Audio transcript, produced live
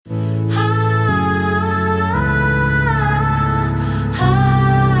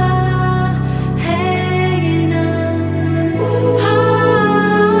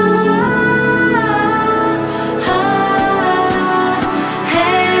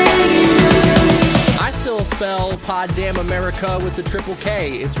spell Pod Damn America with the triple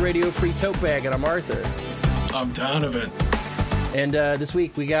K. It's Radio Free Tote Bag, and I'm Arthur. I'm Donovan. And this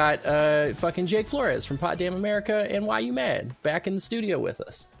week we got fucking Jake Flores from Pod Damn America and Why You Mad back in the studio with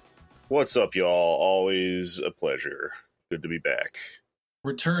us. What's up, y'all? Always a pleasure. Good to be back.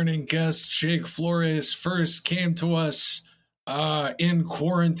 Returning guest Jake Flores first came to us in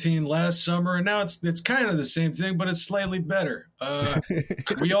quarantine last summer, and now it's kind of the same thing, but it's slightly better.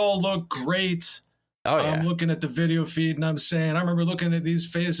 We all look great. Oh, yeah. I'm looking at the video feed, and I'm saying, I remember looking at these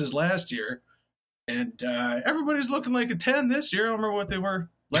faces last year, and everybody's looking like a 10 this year. I don't remember what they were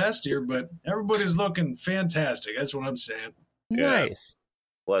last year, but everybody's looking fantastic. That's what I'm saying. Nice.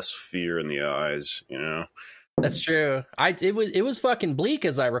 Yeah. Less fear in the eyes, you know? That's true. It was fucking bleak,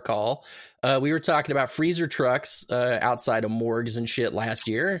 as I recall. We were talking about freezer trucks outside of morgues and shit last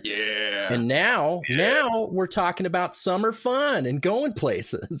year. Yeah. And now we're talking about summer fun and going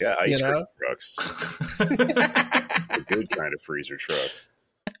places. Yeah, ice cream trucks. The good kind of freezer trucks.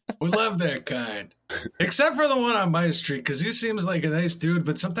 We love that kind. Except for the one on my street, because he seems like a nice dude,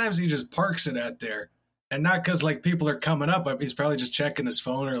 but sometimes he just parks it out there. And not because like people are coming up, he's probably just checking his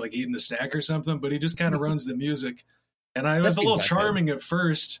phone or like eating a snack or something, but he just kind of runs the music. And I was a little charming at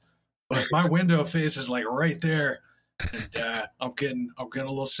first, but my window face is like right there. And I'm getting a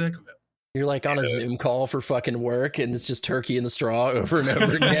little sick of it. You're like on a Zoom call for fucking work, and it's just turkey in the straw over and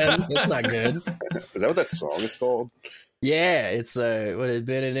over again. That's not good. Is that what that song is called? Yeah, it's what it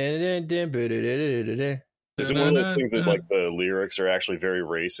been. Is it one of those things that like the lyrics are actually very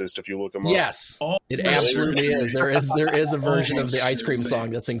racist if you look them up? Yes, it absolutely is. There is a version of the ice cream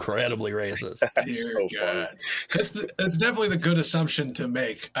song that's incredibly racist. Dear God, that's definitely the good assumption to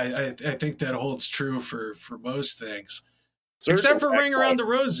make. I think that holds true for most things. Except for Ring Around the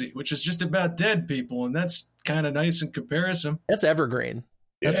Rosie, which is just about dead people, and that's kind of nice in comparison. That's evergreen.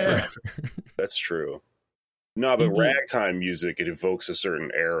 That's forever. That's true. No, but ragtime music, it evokes a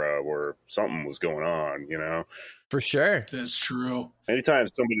certain era where something was going on, you know? For sure. That's true. Anytime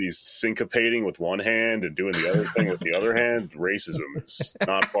somebody's syncopating with one hand and doing the other thing with the other hand, racism is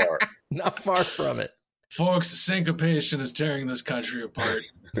not far. Not far from it. Folks, syncopation is tearing this country apart.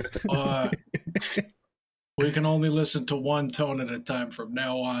 We can only listen to one tone at a time from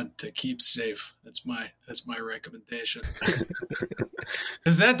now on to keep safe. That's my recommendation.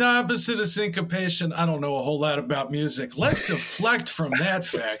 Is that the opposite of syncopation? I don't know a whole lot about music. Let's deflect from that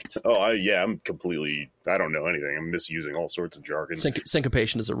fact. Oh, I don't know anything. I'm misusing all sorts of jargon.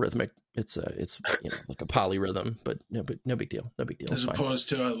 Syncopation is a rhythmic. It's like a polyrhythm, but no big deal. No big deal. As opposed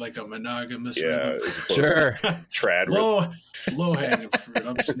to like a monogamous rhythm. Sure. Trad low hanging fruit.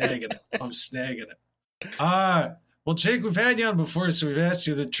 I'm snagging it. Well, Jake, we've had you on before, so we've asked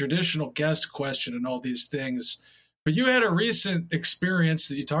you the traditional guest question and all these things. But you had a recent experience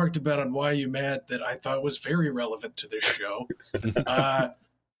that you talked about on Why You Mad that I thought was very relevant to this show.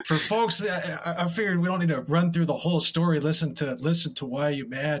 For folks, I figured we don't need to run through the whole story. Listen to Why You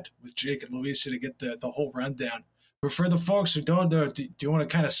Mad with Jake and Luisa to get the whole rundown. But for the folks who don't know, do you want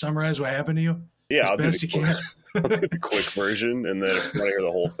to kind of summarize what happened to you? Yeah, I'll do the quick version, and then if you want to hear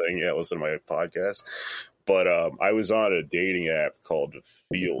the whole thing, listen to my podcast. But I was on a dating app called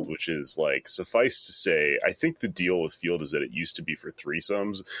Field, which is like, suffice to say, I think the deal with Field is that it used to be for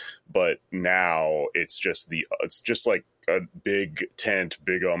threesomes, but now it's just like a big tent,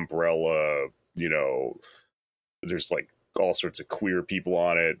 big umbrella, you know, there's like all sorts of queer people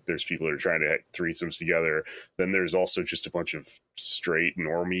on it. There's people that are trying to have threesomes together. Then there's also just a bunch of straight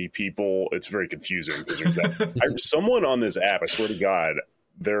normie people. It's very confusing because there's that. Someone on this app, I swear to God,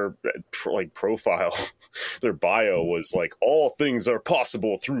 their like profile, their bio was like, all things are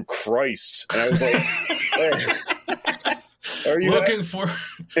possible through Christ. And I was like, hey, are you looking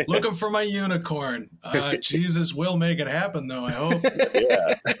for my unicorn? Jesus will make it happen, though, I hope.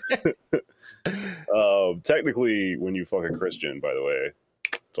 Yeah. Technically, when you fuck a Christian, by the way,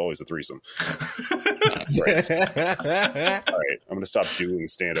 it's always a threesome. Right. All right, I'm going to stop doing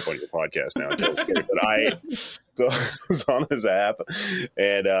stand-up on your podcast now. But I was on this app,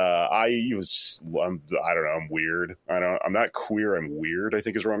 and I don't know, I'm weird. I'm not queer, I'm weird, I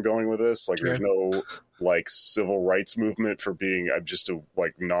think is where I'm going with this. Like, there's no like civil rights movement for I'm just a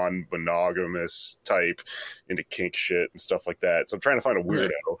like non-monogamous type into kink shit and stuff like that. So I'm trying to find a weirdo.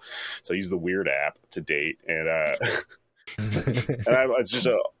 Right. So I use the Weird app to date, and it's just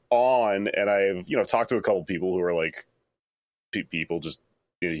on, and I've talked to a couple people who are like people just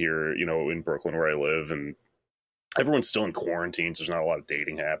in here, in Brooklyn where I live, and everyone's still in quarantine, so there's not a lot of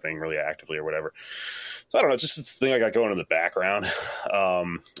dating happening really actively or whatever. So I don't know, it's just this thing I got going in the background.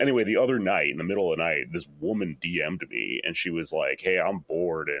 Anyway, the other night, in the middle of the night, this woman DM'd me, and she was like, hey, I'm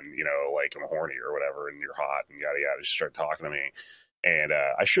bored, and, you know, like, I'm horny or whatever, and you're hot, and yada, yada. She started talking to me. And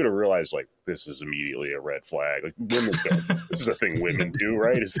I should have realized, like, this is immediately a red flag. Like, women don't. This is a thing women do,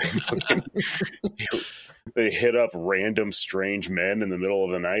 right? Is they hit up random strange men in the middle of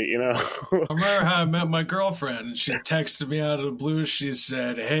the night, you know? I remember how I met my girlfriend, and she texted me out of the blue. She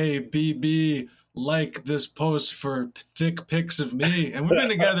said, hey, BB, like this post for thick pics of me. And we've been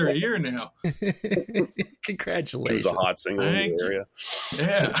together a year now. Congratulations. She was a hot single in the area.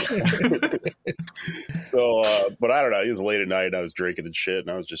 Yeah. So, but I don't know. It was late at night, and I was drinking and shit, and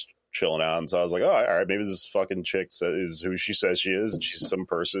I was just chilling out. And so I was like, oh, all right, maybe this fucking chick is who she says she is, and she's some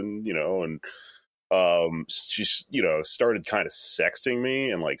person, you know, and she's, you know, started kind of sexting me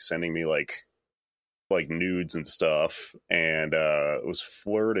and like sending me like nudes and stuff, and was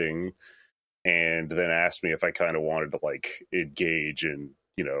flirting, and then asked me if I kind of wanted to like engage in,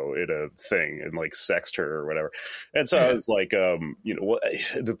 you know, in a thing and like sext her or whatever. And so I was like, you know, well,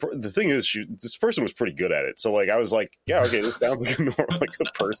 the thing is, this person was pretty good at it. So like, I was like, yeah, okay, this sounds like a normal, like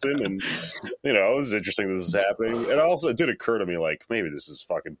a person. And, you know, it was interesting this is happening. And also it did occur to me, like, maybe this is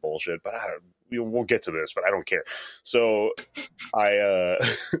fucking bullshit, but we'll get to this, but I don't care. So I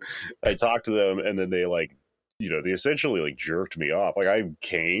talked to them, and then they like, you know, they essentially like jerked me off. Like, I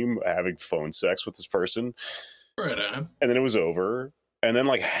came having phone sex with this person, Right on. and then it was over. And then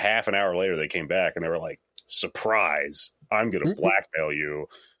like half an hour later, they came back and they were like, surprise, I'm going to blackmail you.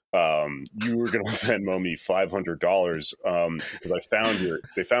 You were going to Venmo me $500 because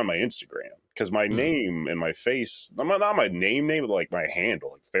they found my Instagram, because my name and my face, not my name, but like my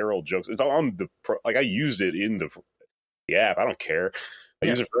handle, like Feral Jokes. It's on like I used it in the app. I don't care. I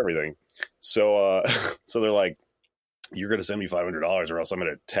use it for everything. So, so they're like, you're going to send me $500 or else I'm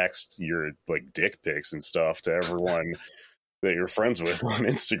going to text your like dick pics and stuff to everyone that you're friends with on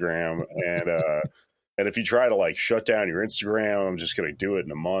Instagram. And if you try to like shut down your Instagram, I'm just going to do it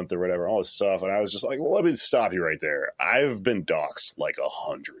in a month or whatever, all this stuff. And I was just like, well, let me stop you right there. I've been doxxed like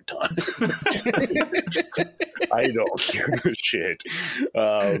 100 times. I don't give a shit.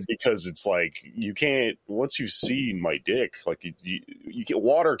 Because it's like, you can't, once you've seen my dick, like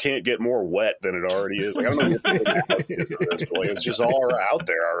water can't get more wet than it already is. Like, I don't know what this, but like, it's just all out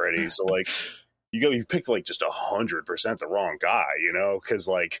there already. So like, you picked like just 100% the wrong guy, you know? Cause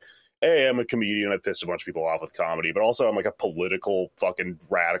like, hey, I'm a comedian. I pissed a bunch of people off with comedy, but also I'm like a political fucking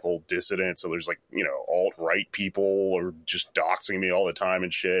radical dissident. So there's like, you know, alt-right people are just doxing me all the time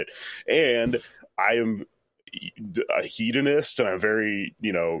and shit. And I am a hedonist, and I'm very,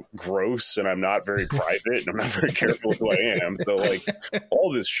 you know, gross, and I'm not very private, and I'm not very careful with who I am. So like, all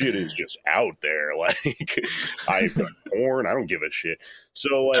this shit is just out there. Like, I've done porn. I don't give a shit.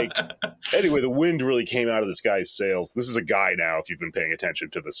 So like, anyway, the wind really came out of this guy's sails. This is a guy now, if you've been paying attention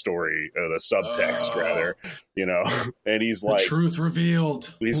to the story, the subtext rather, you know, and he's like, the truth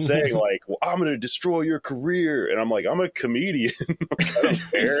revealed. He's saying like, well, I'm going to destroy your career. And I'm like, I'm a comedian. Like, I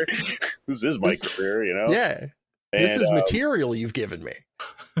don't care. This is my career, you know? Yeah. This is material you've given me.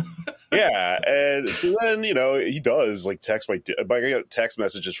 Yeah. And so then, you know, he does like text I got text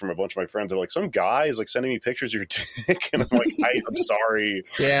messages from a bunch of my friends. They're like, some guy is like sending me pictures of your dick. And I'm like, I'm sorry.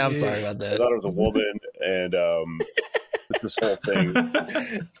 Yeah, I'm sorry about that. I thought it was a woman. And it's this whole thing.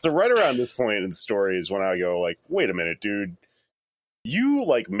 So right around this point in the story is when I go like, wait a minute, dude. You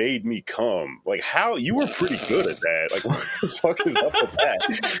like made me come. Like, how you were pretty good at that. Like, what the fuck is up with that?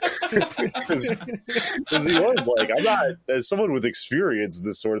 Because he was like, I'm not, as someone with experience,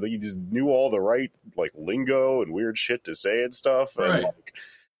 this sort of thing, he just knew all the right like lingo and weird shit to say and stuff. And, right. Like,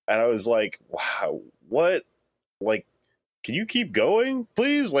 and I was like, wow, what? Like, can you keep going,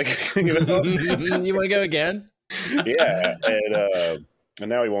 please? Like, you know, you want to go again? Yeah. And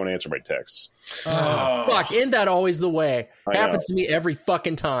now he won't answer my texts. Oh, fuck, isn't that always the way? Happens to me every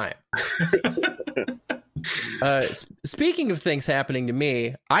fucking time. Speaking of things happening to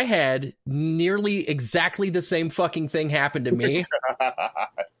me, I had nearly exactly the same fucking thing happen to me.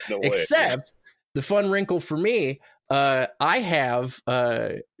 No way. Except the fun wrinkle for me, I have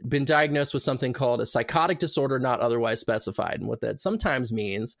been diagnosed with something called a psychotic disorder not otherwise specified. And what that sometimes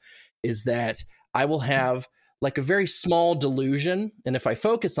means is that I will have like a very small delusion, and if I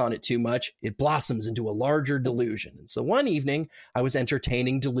focus on it too much, it blossoms into a larger delusion. And so one evening, I was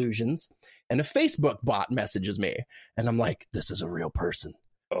entertaining delusions, and a Facebook bot messages me, and I'm like, "This is a real person.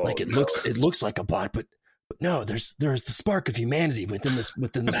 Oh, like it looks like a bot, but but no, there's the spark of humanity within this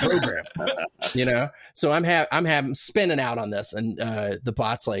program, you know. So I'm spinning out on this, and the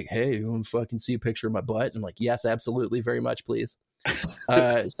bot's like, hey, you want to fucking see a picture of my butt? I'm like, yes, absolutely, very much, please.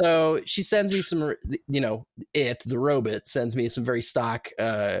 So she sends me some, you know, the robot sends me some very stock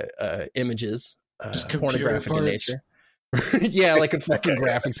images, just pornographic in nature. Yeah, like a fucking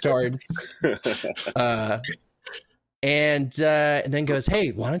graphics card. And then goes,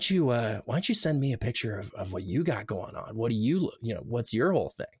 hey, why don't you send me a picture of what you got going on? What do you know, what's your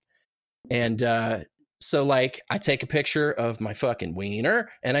whole thing? And so like I take a picture of my fucking wiener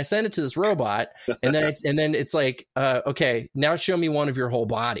and I send it to this robot, and then it's like, okay, now show me one of your whole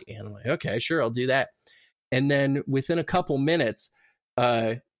body. And I'm like, okay, sure, I'll do that. And then within a couple minutes,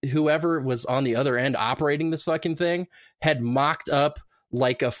 whoever was on the other end operating this fucking thing had mocked up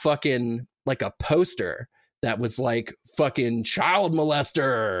like a poster that was like fucking child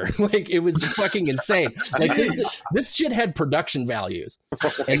molester. Like it was fucking insane. Like this shit had production values.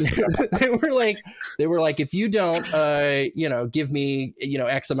 And they were like, if you don't, you know, give me, you know,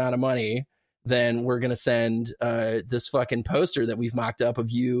 X amount of money, then we're going to send this fucking poster that we've mocked up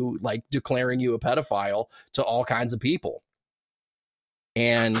of you, like declaring you a pedophile to all kinds of people.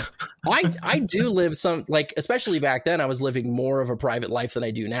 And I do live some, like, especially back then, I was living more of a private life than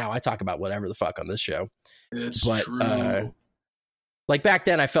I do now. I talk about whatever the fuck on this show. It's true. Like back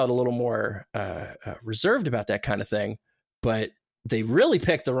then I felt a little more reserved about that kind of thing, but they really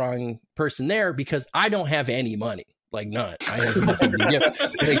picked the wrong person there because I don't have any money. Like none. I have nothing to give.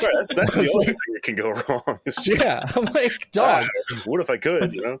 Like, that's the only thing that can go wrong. It's just, yeah, I'm like, dog. What if I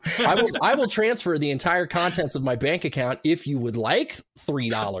could? You know, I will transfer the entire contents of my bank account if you would like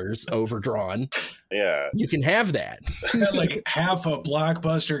 $3 overdrawn. Yeah, you can have that. Like half a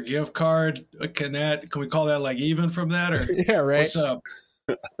Blockbuster gift card. Can we call that like even from that, or yeah, right? What's up?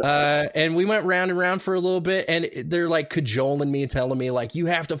 And we went round and round for a little bit, and they're like cajoling me, telling me like, you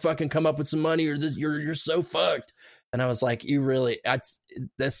have to fucking come up with some money or you're so fucked. And I was like, you really,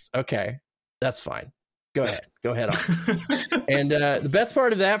 okay, that's fine. Go ahead on. And the best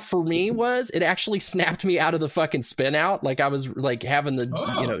part of that for me was it actually snapped me out of the fucking spin out. Like I was like having the,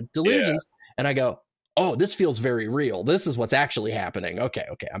 you know, delusions. Yeah. And I go, oh, this feels very real. This is what's actually happening. Okay,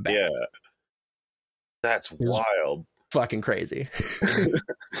 I'm back. Yeah. That's wild. Fucking crazy.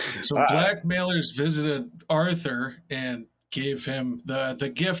 So blackmailers visited Arthur and gave him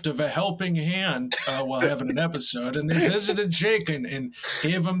the gift of a helping hand while having an episode, and they visited Jake and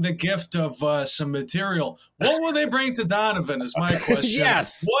gave him the gift of some material. What will they bring to Donovan is my question.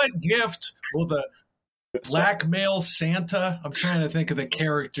 Yes. What gift will the blackmail Santa? I'm trying to think of the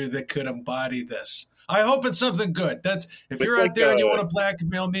character that could embody this. I hope it's something good. That's if you're out there and you want to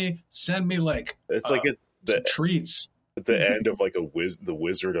blackmail me, send me like some treats. At the end of like the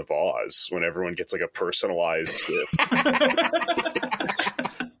Wizard of Oz, when everyone gets like a personalized gift.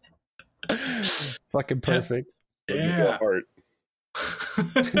 Fucking perfect. Yeah.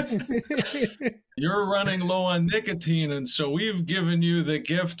 You're running low on nicotine, and so we've given you the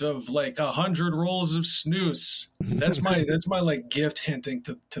gift of like 100 rolls of snooze. That's my like gift hinting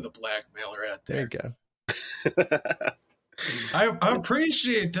to the blackmailer out there. There you go. I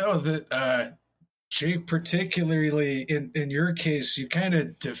appreciate though that Jake, particularly in your case, you kind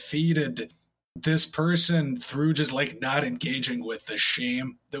of defeated this person through just like not engaging with the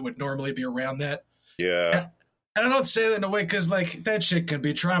shame that would normally be around that. Yeah. And I don't say that in a way because like that shit can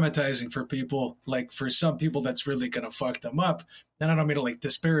be traumatizing for people. Like for some people, that's really going to fuck them up. And I don't mean to like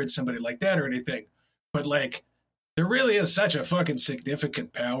disparage somebody like that or anything, but like there really is such a fucking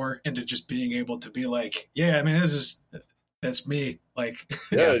significant power into just being able to be like, yeah, I mean, that's me. Like,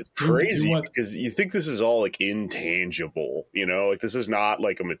 yeah, it's crazy because you think this is all like intangible, you know, like this is not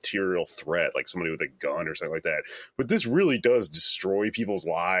like a material threat, like somebody with a gun or something like that. But this really does destroy people's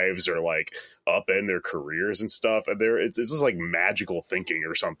lives or like upend their careers and stuff. And it's just like magical thinking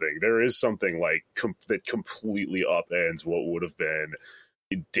or something. There is something like that completely upends what would have been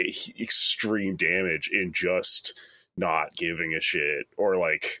extreme damage in just not giving a shit. Or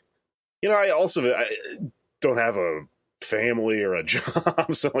like, you know, I don't have a family or a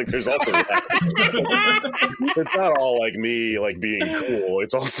job, so like there's also that. It's not all like me like being cool.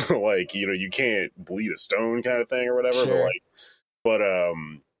 It's also like, you know, you can't bleed a stone kind of thing or whatever. Sure. But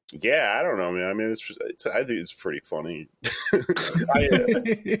yeah, I don't know, man. I mean, I think it's pretty funny.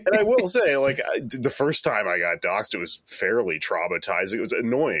 And I will say, like, the first time I got doxxed, it was fairly traumatizing. It was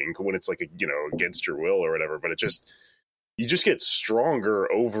annoying when it's like, you know, against your will or whatever. But it just, you just get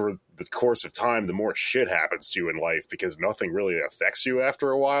stronger over the course of time. The more shit happens to you in life, because nothing really affects you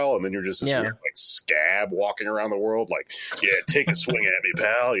after a while, and then you're just this weird, like, scab walking around the world. Like, yeah, take a swing at me,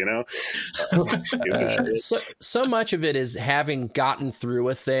 pal. You know. So much of it is having gotten through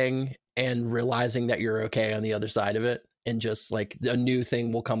a thing and realizing that you're okay on the other side of it, and just like a new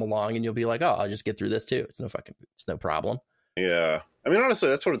thing will come along, and you'll be like, oh, I'll just get through this too. It's no problem. Yeah, I mean, honestly,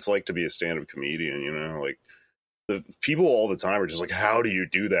 that's what it's like to be a stand-up comedian. You know, like, the people all the time are just like, how do you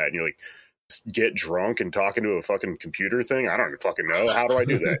do that? And you're like, get drunk and talking to a fucking computer thing? I don't fucking know. How do I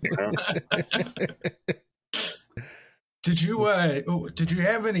do that? You know? Did you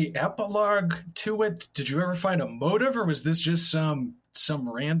have any epilogue to it? Did you ever find a motive, or was this just some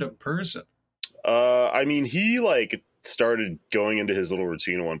random person? I mean, he like started going into his little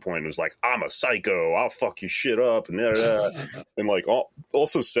routine at one point and was like, I'm a psycho, I'll fuck your shit up, and and like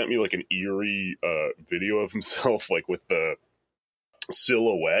also sent me like an eerie video of himself, like with the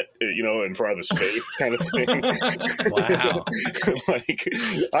silhouette, you know, in front of his face, kind of thing. Wow. Like,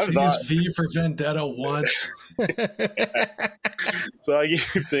 I've thought V for Vendetta once. So I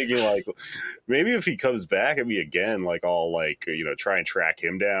keep thinking, like, maybe if he comes back at me again, like, I'll, like, you know, try and track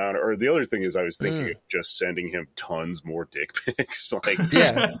him down. Or the other thing is, I was thinking of just sending him tons more dick pics. Like,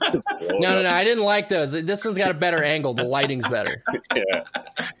 yeah. No, I didn't like those. This one's got a better angle. The lighting's better. Yeah.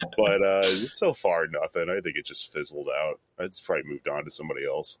 But so far, nothing. I think it just fizzled out. It's probably moved on to somebody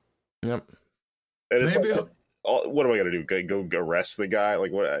else. Yep. And it's maybe like, what am I going to do? Go arrest the guy?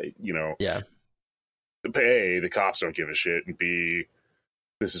 Like, what, you know? Yeah. A, the cops don't give a shit, and B,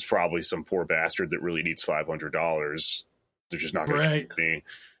 this is probably some poor bastard that really needs $500. They're just not going to give me.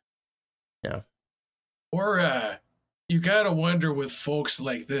 Yeah. Or you got to wonder with folks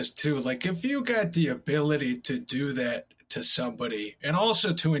like this, too. Like, if you got the ability to do that to somebody, and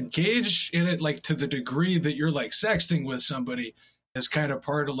also to engage in it, like, to the degree that you're, like, sexting with somebody as kind of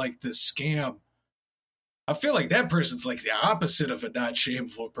part of, like, this scam, I feel like that person's like the opposite of a not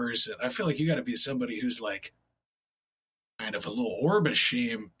shameful person. I feel like you got to be somebody who's like kind of a little orb of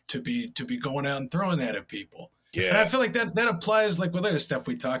shame to be going out and throwing that at people. Yeah, and I feel like that applies like with other stuff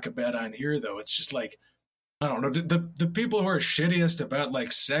we talk about on here. Though it's just like, I don't know, the people who are shittiest about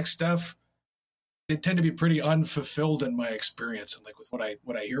like sex stuff, they tend to be pretty unfulfilled in my experience, and like with what I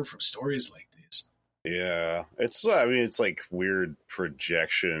hear from stories like these. Yeah, it's like weird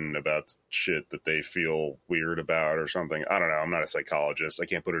projection about shit that they feel weird about or something. I don't know. I'm not a psychologist. I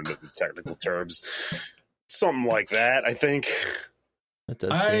can't put it into the technical terms. Something like that, I think. That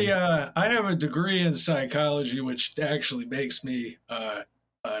does I have a degree in psychology, which actually makes me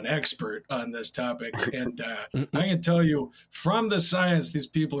an expert on this topic. And I can tell you from the science, these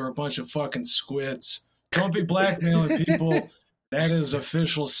people are a bunch of fucking squids. Don't be blackmailing people. That is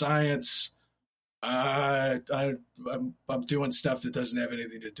official science. I'm doing stuff that doesn't have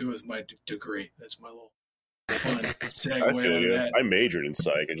anything to do with my degree. That's my little fun segue out of that. I majored in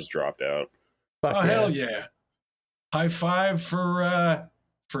psych. I just dropped out. Hell yeah! High five for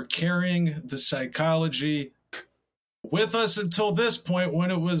carrying the psychology with us until this point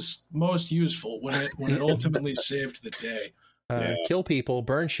when it was most useful, when it ultimately saved the day. Kill people,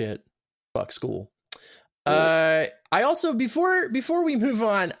 burn shit, fuck school. I also before we move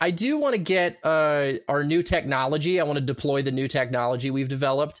on, I do want to get our new technology. I want to deploy the new technology we've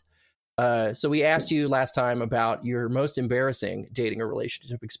developed. So we asked you last time about your most embarrassing dating or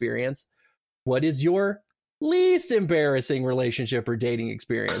relationship experience. What is your least embarrassing relationship or dating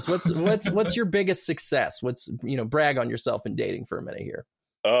experience? What's your biggest success? Brag on yourself in dating for a minute here.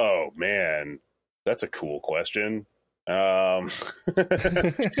 Oh man, that's a cool question.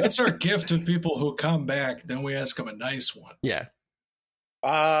 That's our gift to people who come back. Then we ask them a nice one. Yeah.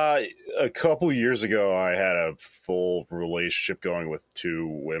 A couple years ago, I had a full relationship going with 2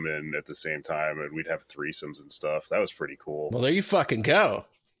 women at the same time, and we'd have threesomes and stuff. That was pretty cool. Well, there you fucking go.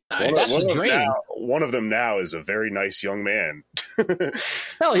 That's the dream. One of them now is a very nice young man.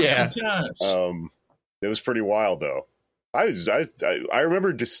 Hell yeah. It was pretty wild though. I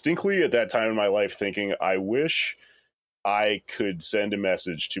remember distinctly at that time in my life thinking, I wish I could send a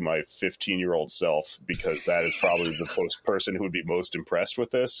message to my 15-year-old self, because that is probably the person who would be most impressed with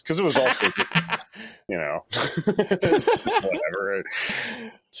this. Because it was also, whatever,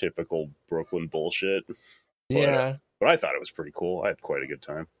 typical Brooklyn bullshit. Yeah. But I thought it was pretty cool. I had quite a good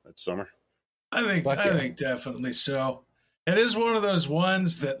time that summer. I think definitely so. It is one of those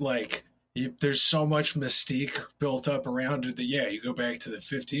ones that, like, there's so much mystique built up around it that, you go back to the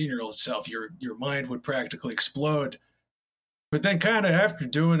 15-year-old self, your mind would practically explode. But then kind of after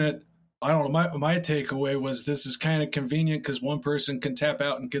doing it, I don't know, my takeaway was this is kind of convenient because one person can tap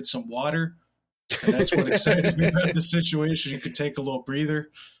out and get some water. And that's what excited me about the situation. You could take a little breather.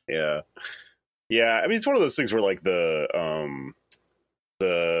 Yeah. I mean, it's one of those things where like the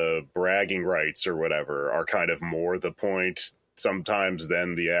bragging rights or whatever are kind of more the point sometimes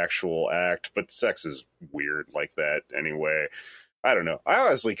than the actual act. But sex is weird like that anyway. I don't know. I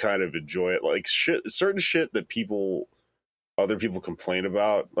honestly kind of enjoy it. Like certain shit that other people complain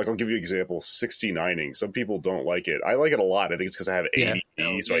about. Like, I'll give you an example, 69ing. Some people don't like it. I like it a lot. I think it's because I have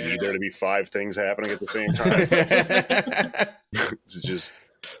ADD, so I need there to be 5 things happening at the same time. To just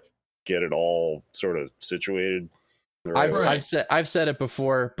get it all sort of situated. I've said it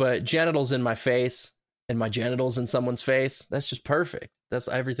before, but genitals in my face and my genitals in someone's face, that's just perfect. That's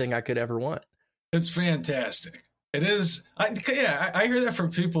everything I could ever want. It's fantastic. It is. I hear that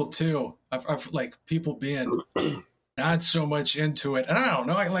from people too. I've like people being not so much into it, and I don't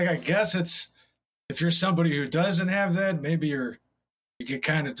know. I guess it's if you're somebody who doesn't have that, maybe you get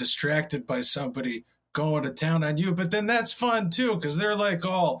kind of distracted by somebody going to town on you. But then that's fun too, because they're like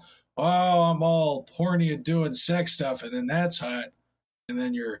all, oh, I'm all horny and doing sex stuff, and then that's hot, and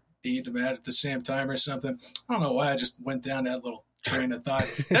then you're eating them out at the same time or something. I don't know why I just went down that little train of thought.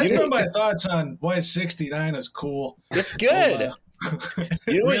 That's been my thoughts on why 69 is cool. It's good.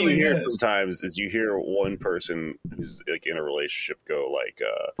 You know what really you hear sometimes is you hear one person who's like in a relationship go like,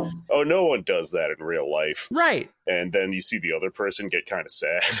 oh, no one does that in real life. Right. And then you see the other person get kind of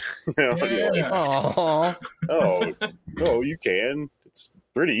sad. You know? Yeah. Like, oh, you can. It's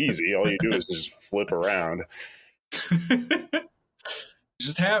pretty easy. All you do is just flip around.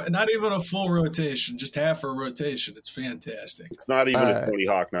 Just have not even a full rotation, just half a rotation. It's fantastic. It's not even a Tony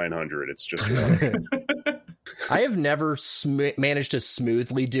Hawk 900. It's just one. I have never managed to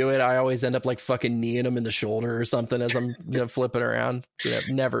smoothly do it. I always end up like fucking kneeing them in the shoulder or something as I'm flipping around. So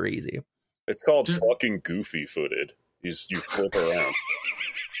never easy. It's called fucking goofy footed. You flip around.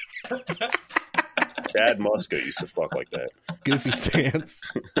 Chad Muska used to fuck like that. Goofy stance.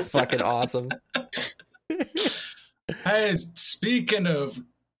 It's fucking awesome. Hey, speaking of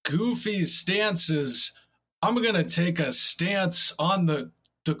goofy stances, I'm going to take a stance on the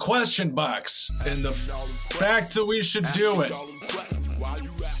question box and the fact that we should do it.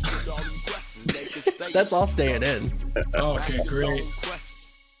 That's all staying in. Okay, great.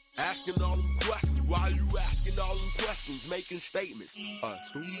 Asking all them questions. Why you asking all them questions? Making statements.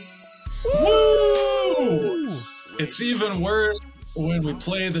 Woo! It's even worse when we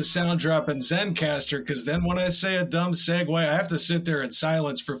play the sound drop in Zencastr, because then when I say a dumb segue, I have to sit there in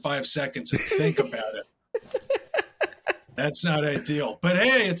silence for 5 seconds and think about it. That's not ideal. But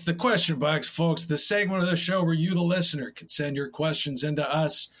hey, it's the question box, folks, the segment of the show where you, the listener, can send your questions into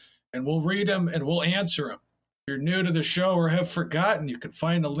us, and we'll read them and we'll answer them. If you're new to the show or have forgotten, you can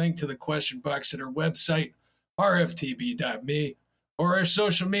find a link to the question box at our website, rftb.me, or our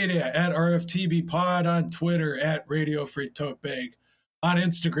social media at rftbpod, on Twitter at Radio Free Topeg. On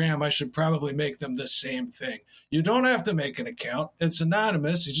Instagram, I should probably make them the same thing. You don't have to make an account. It's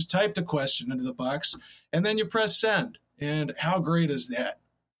anonymous. You just type the question into the box, and then you press send. And how great is that?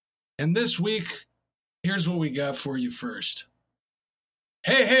 And this week, here's what we got for you first.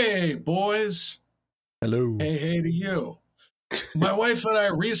 Hey, boys. Hello. Hey to you. My wife and I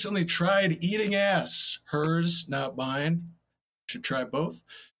recently tried eating ass. Hers, not mine. Should try both.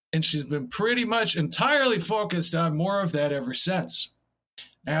 And she's been pretty much entirely focused on more of that ever since.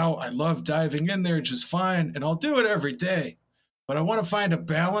 Now, I love diving in there just fine, and I'll do it every day. But I want to find a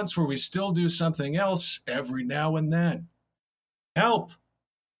balance where we still do something else every now and then. Help.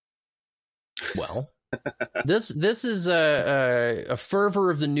 Well, this is a fervor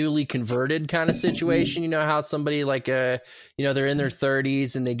of the newly converted kind of situation. You know how somebody like they're in their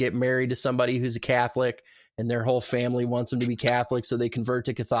 30s and they get married to somebody who's a Catholic, and their whole family wants them to be Catholic, so they convert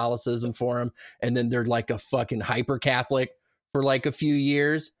to Catholicism for them, and then they're like a fucking hyper Catholic for like a few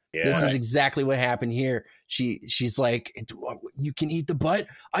years. Yeah. This is exactly what happened here. She's like, you can eat the butt?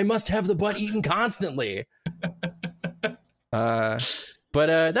 I must have the butt eaten constantly. But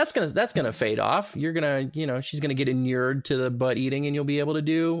that's gonna fade off. You're gonna, she's gonna get inured to the butt eating, and you'll be able to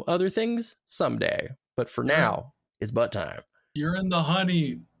do other things someday. But for now, it's butt time. You're in the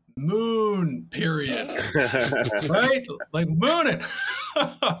honeymoon period, right? Like mooning.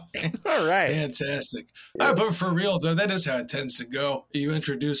 All right. Fantastic. But for real, though, that is how it tends to go. You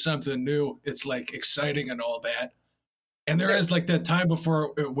introduce something new, it's like exciting and all that. And there is like that time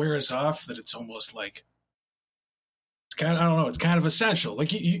before it wears off that it's almost like, it's kind of, I don't know, it's kind of essential.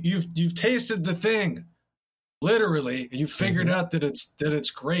 Like you've tasted the thing, literally, and you figured out that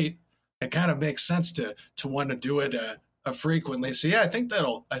it's great. It kind of makes sense to want to do it frequently. So yeah, I think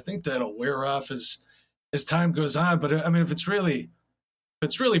that'll wear off as time goes on. But I mean, if it's really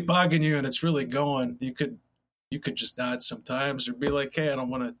it's really bugging you and it's really going, you could just nod sometimes or be like, hey, I don't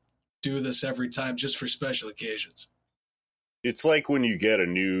want to do this every time, just for special occasions. It's like when you get a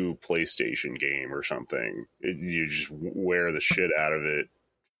new PlayStation game or something, you just wear the shit out of it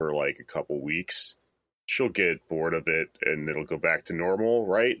for like a couple weeks. She'll get bored of it and it'll go back to normal,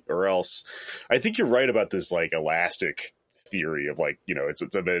 right? Or else, I think you're right about this like elastic theory of like, you know, it's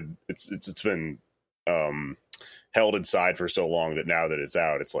been held inside for so long that now that it's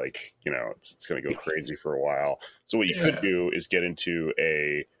out, it's like, you know, it's going to go crazy for a while. So what you could do is get into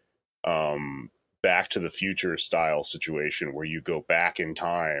a Back to the Future style situation where you go back in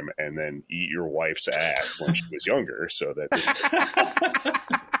time and then eat your wife's ass when she was younger, so that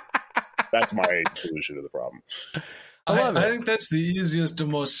that's my solution to the problem. I think that's the easiest and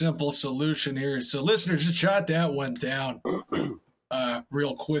most simple solution here. So listeners, just jot that one down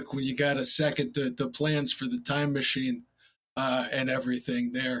real quick when you got a second, the plans for the time machine and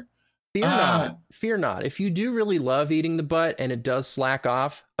everything there. Fear not. If you do really love eating the butt and it does slack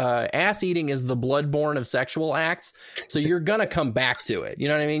off, ass eating is the bloodborne of sexual acts. So you're going to come back to it. You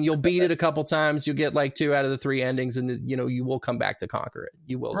know what I mean? You'll beat it a couple times. You'll get like 2 out of the 3 endings and, you know, you will come back to conquer it.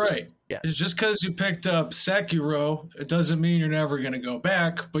 You will. Right. Yeah. It's just because you picked up Sekiro, it doesn't mean you're never going to go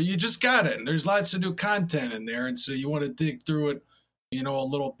back, but you just got it. And there's lots of new content in there. And so you want to dig through it, you know, a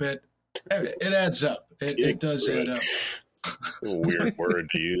little bit. It adds up. It does add up. A weird word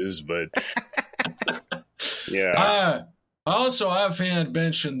to use, but yeah. Also, offhand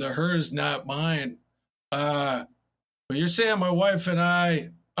mentioned the hers, not mine. But you're saying my wife and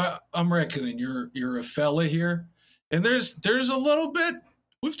I'm reckoning you're a fella here, and there's a little bit.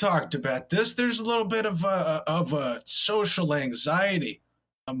 We've talked about this. There's a little bit of a social anxiety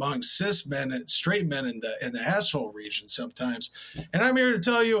among cis men and straight men in the asshole region sometimes, and I'm here to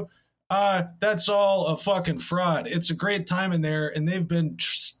tell you. That's all a fucking fraud. It's a great time in there, and they've been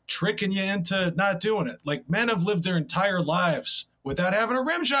tricking you into not doing it. Like, men have lived their entire lives without having a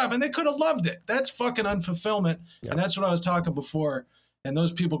rim job, and they could have loved it. That's fucking unfulfillment, and that's what I was talking before. And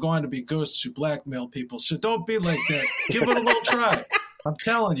those people go on to be ghosts who blackmail people. So don't be like that. Give it a little try. I'm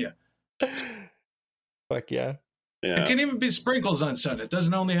telling you. Fuck yeah. It can even be sprinkles on Sunday. It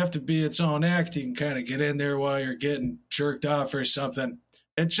doesn't only have to be its own act. You can kind of get in there while you're getting jerked off or something.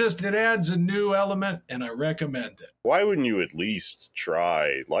 It adds a new element, and I recommend it. Why wouldn't you at least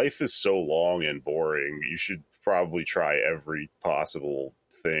try? Life is so long and boring. You should probably try every possible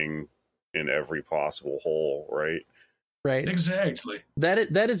thing in every possible hole, right? Right. Exactly.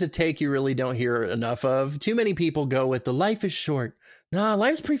 That is a take you really don't hear enough of. Too many people go with the life is short. Nah,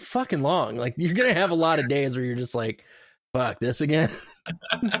 life's pretty fucking long. Like, you're going to have a lot of days where you're just like, fuck this again.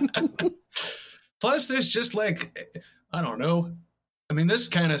 Plus, there's just like, I don't know. I mean, this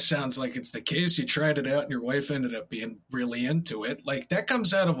kind of sounds like it's the case. You tried it out and your wife ended up being really into it. Like, that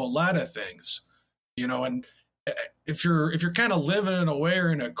comes out of a lot of things, you know, and if you're kind of living in a way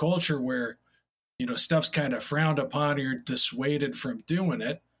or in a culture where, you know, stuff's kind of frowned upon or you're dissuaded from doing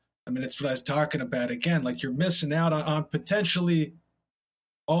it. I mean, it's what I was talking about again. Like, you're missing out on potentially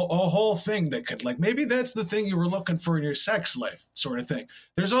a whole thing that could, like, maybe that's the thing you were looking for in your sex life, sort of thing.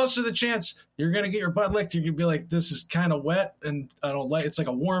 There's also the chance you're going to get your butt licked. You're going to be like, this is kind of wet and I don't like, it's like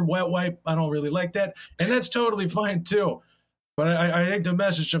a warm, wet wipe. I don't really like that. And that's totally fine too. But I think the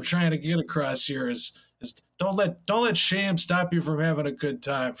message I'm trying to get across here is don't let shame stop you from having a good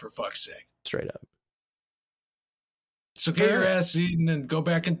time, for fuck's sake. Straight up. So get your ass eaten and go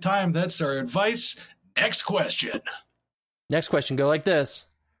back in time. That's our advice. Next question. Next question go like this.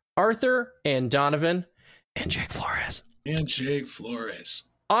 Arthur and Donovan and Jake Flores.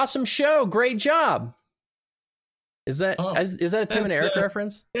 Awesome show. Great job. Is that a Tim and Eric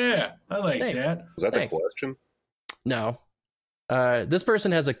reference? Yeah, I like that. Is that the question? No. This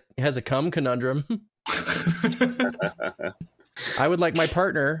person has a cum conundrum. I would like my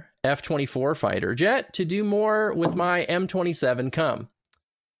partner, F-24 fighter jet, to do more with my M27 cum.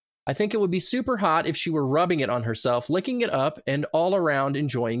 I think it would be super hot if she were rubbing it on herself, licking it up, and all around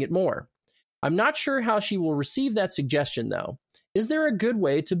enjoying it more. I'm not sure how she will receive that suggestion, though. Is there a good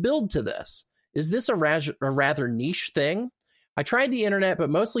way to build to this? Is this a rather niche thing? I tried the internet, but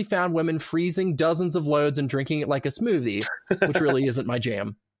mostly found women freezing dozens of loads and drinking it like a smoothie, which really isn't my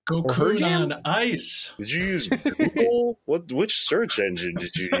jam. Cocoon on ice. Did you use Google? Which search engine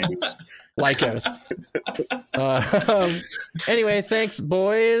did you use? Lycos. Anyway, thanks,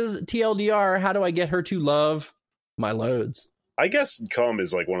 boys. TLDR, how do I get her to love my loads? I guess cum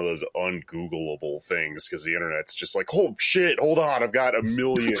is like one of those ungoogleable things because the internet's just like, oh shit, hold on, I've got a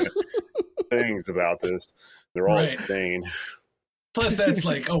million things about this. They're all insane. Plus, that's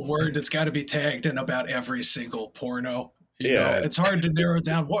like a word that's got to be tagged in about every single porno. You know, it's hard to narrow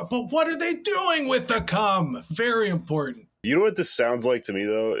down what are they doing with the cum? Very important. You know what this sounds like to me,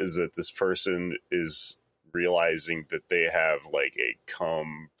 though, is that this person is realizing that they have like a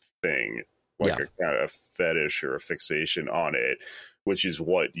cum thing, like a kind of fetish or a fixation on it, which is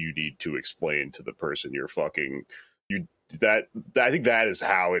what you need to explain to the person you're fucking. I think that is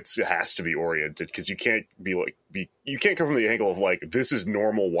how it has to be oriented, because you can't you can't come from the angle of like, this is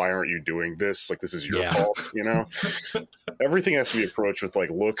normal, why aren't you doing this? Like, this is your fault, you know? Everything has to be approached with like,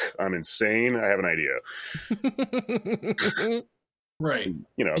 look, I'm insane, I have an idea. Right.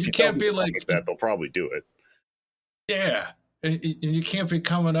 You know, if you can't be like that, they'll probably do it. Yeah. And you can't be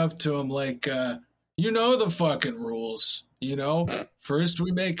coming up to them like, you know the fucking rules, you know? First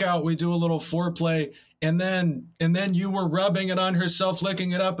we make out, we do a little foreplay, and then you were rubbing it on herself,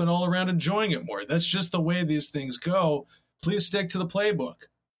 licking it up, and all around enjoying it more. That's just the way these things go. Please stick to the playbook.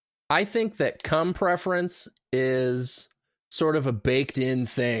 I think that cum preference is sort of a baked in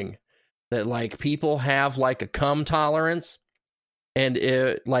thing, that like people have like a cum tolerance, and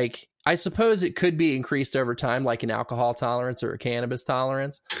it, like, I suppose it could be increased over time, like an alcohol tolerance or a cannabis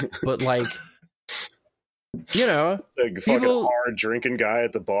tolerance, but like, you know, like a fucking hard drinking guy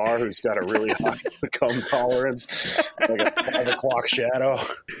at the bar who's got a really high cum tolerance, like a 5 o'clock shadow.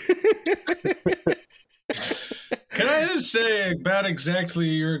 Can I just say, about exactly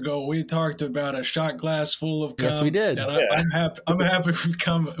a year ago, we talked about a shot glass full of cum. Yes, we did. And I'm happy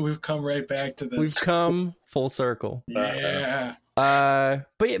we've come right back to this. We've come full circle. Yeah. But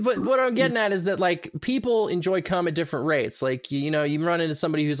what I'm getting at is that like people enjoy cum at different rates. Like, you know, you run into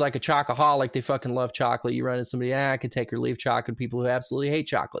somebody who's like a chocoholic, they fucking love chocolate. You run into somebody, I can take or leave chocolate. People who absolutely hate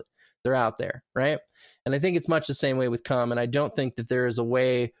chocolate, they're out there, right? And I think it's much the same way with cum. And I don't think that there is a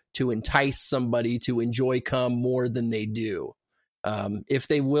way to entice somebody to enjoy cum more than they do. If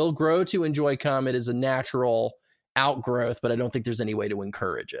they will grow to enjoy cum, it is a natural outgrowth, but I don't think there's any way to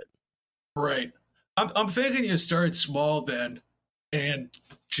encourage it. Right. I'm thinking you start small then. And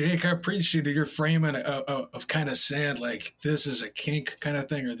Jake, I appreciate your framing of kind of saying like, this is a kink kind of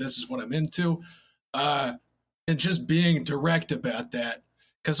thing, or this is what I'm into. And just being direct about that.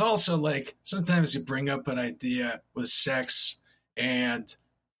 Because also, like, sometimes you bring up an idea with sex, and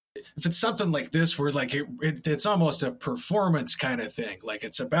if it's something like this where like it's almost a performance kind of thing, like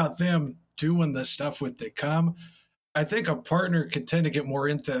it's about them doing the stuff with the cum, I think a partner can tend to get more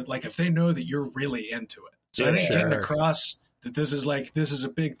into, like, if they know that you're really into it. So I think getting across that this is a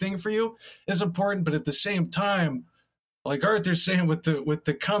big thing for you is important, but at the same time, like Arthur's saying with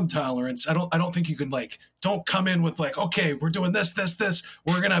the cum tolerance, I don't think you can, like, don't come in with like, okay, we're doing this,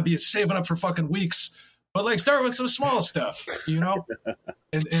 we're gonna be saving up for fucking weeks, but like start with some small stuff, you know,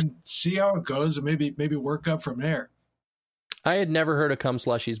 and see how it goes, and maybe work up from there. I had never heard of cum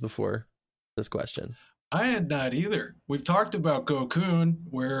slushies before this question. I had not either. We've talked about Gokun,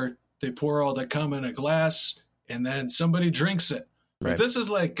 where they pour all the cum in a glass and then somebody drinks it. Right. This is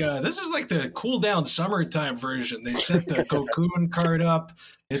like the cool down summertime version. They set the Gokun card up.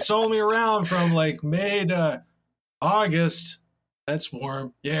 It's only around from like May to August. That's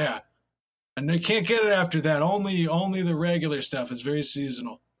warm. Yeah. And they can't get it after that. Only the regular stuff. It's very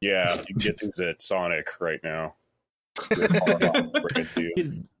seasonal. Yeah, you can get things at Sonic right now. The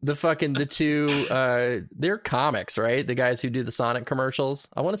two they're comics, right? The guys who do the Sonic commercials.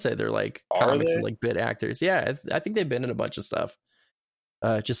 I want to say they're like comics and like bit actors. Yeah, I think they've been in a bunch of stuff.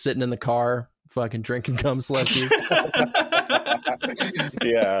 Just sitting in the car, fucking drinking cum slushy.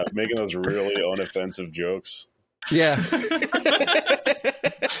 Yeah, making those really unoffensive jokes. Yeah.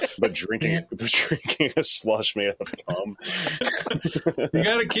 But drinking a slush made of cum. You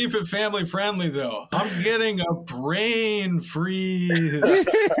got to keep it family friendly, though. I'm getting a brain freeze.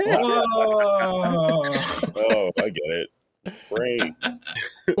 Whoa. Oh, I get it. Brain.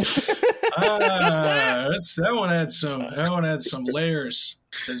 That one had some layers,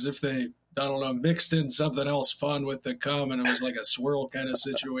 as if they, I don't know, mixed in something else fun with the cum, and it was like a swirl kind of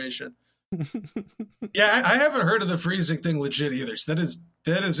situation. Yeah, I haven't heard of the freezing thing legit either. So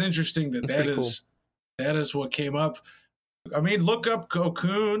that is interesting. That is what came up. I mean, look up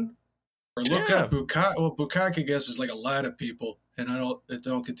Gokun or look up Bukkake. Well, Bukkake, I guess, is like a lot of people, and I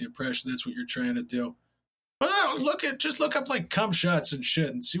don't get the impression that's what you're trying to do. Well, look up like cum shots and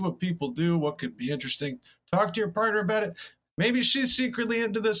shit and see what people do, what could be interesting. Talk to your partner about it. Maybe she's secretly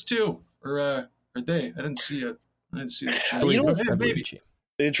into this too, or they. I didn't see it. You know what's maybe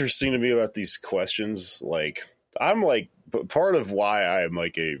interesting to me about these questions? Like, I'm like, part of why I'm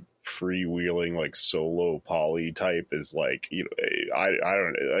like a freewheeling, like solo poly type is like, you know, I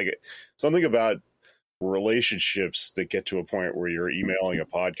don't know, like something about relationships that get to a point where you're emailing a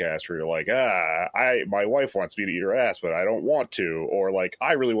podcast where you're like, my wife wants me to eat her ass, but I don't want to, or like,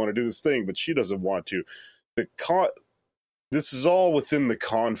 I really want to do this thing, but she doesn't want to. This is all within the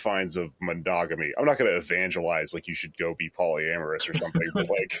confines of monogamy. I'm not going to evangelize like you should go be polyamorous or something, but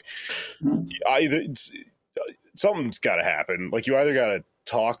like, something's got to happen. Like, you either got to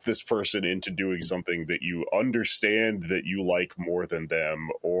talk this person into doing something that you understand that you like more than them,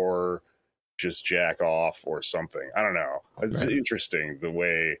 or just jack off or something. I don't know. It's interesting the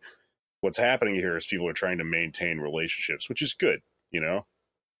way what's happening here is people are trying to maintain relationships, which is good, you know?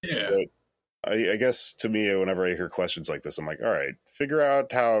 Yeah. But I guess to me, whenever I hear questions like this, I'm like, all right, figure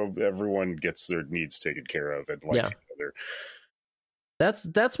out how everyone gets their needs taken care of and likes each other.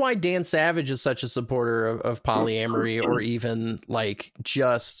 That's why Dan Savage is such a supporter of polyamory, or even like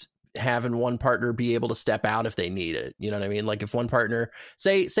just having one partner be able to step out if they need it. You know what I mean? Like if one partner,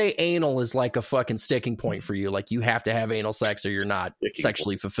 say anal is like a fucking sticking point for you, like you have to have anal sex or you're not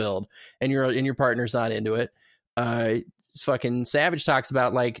sexually fulfilled, and your partner's not into it. Fucking Savage talks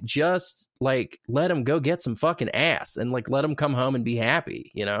about like, just like let him go get some fucking ass and like let him come home and be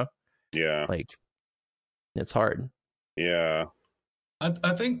happy, you know? Yeah. Like it's hard. Yeah.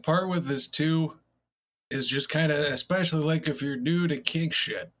 I think part with this too is just kind of, especially like if you're new to kink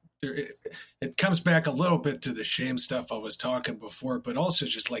shit, it comes back a little bit to the shame stuff I was talking before, but also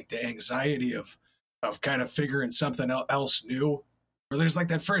just like the anxiety of kind of figuring something else new. Where there's like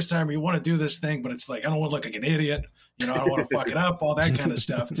that first time you want to do this thing, but it's like, I don't want to look like an idiot. You know, I don't want to fuck it up, all that kind of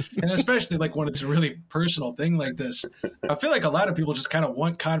stuff. And especially like when it's a really personal thing like this, I feel like a lot of people just kind of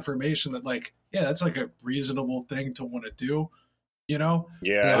want confirmation that like, yeah, that's like a reasonable thing to want to do, you know?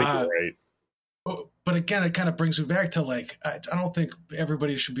 Yeah, I think you're right. But again, it kind of brings me back to like, I don't think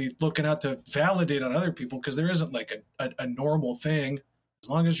everybody should be looking out to validate on other people, because there isn't like a normal thing. As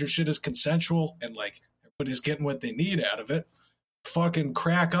long as your shit is consensual and like everybody's getting what they need out of it, fucking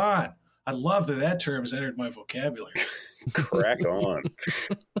crack on. I love that term has entered my vocabulary. Crack on.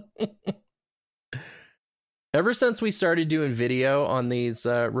 Ever since we started doing video on these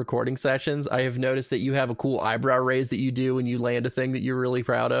recording sessions, I have noticed that you have a cool eyebrow raise that you do when you land a thing that you're really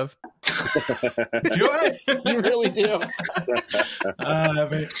proud of. Do I? You really do.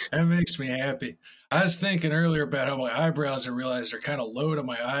 That makes me happy. I was thinking earlier about how my eyebrows, I realized, are kind of low to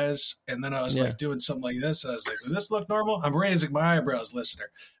my eyes. And then I was like doing something like this. I was like, does this look normal? I'm raising my eyebrows,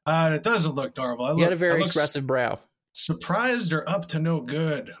 listener. And it doesn't look normal. You had a very expressive brow. Surprised or up to no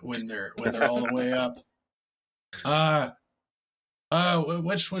good when they're all the way up.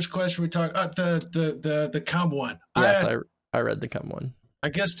 Which question we talk? The cum one. Yes, I read the cum one. I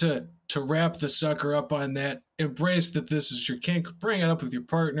guess to wrap the sucker up on that, embrace that this is your kink. Bring it up with your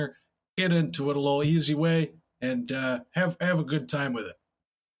partner. Get into it a little easy way, and have a good time with it.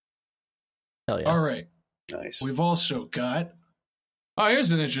 Hell yeah! All right. Nice. We've also got. Oh,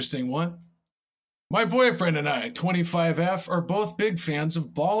 here's an interesting one. My boyfriend and I, 25F, are both big fans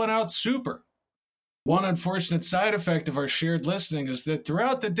of Ballin' Out Super. One unfortunate side effect of our shared listening is that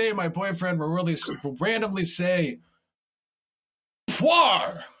throughout the day, my boyfriend will randomly say,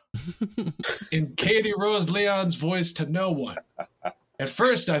 "Pwar!" in Katie Rose Leon's voice to no one. At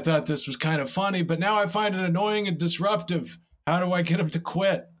first, I thought this was kind of funny, but now I find it annoying and disruptive. How do I get him to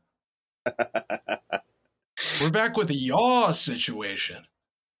quit? We're back with the yaw situation.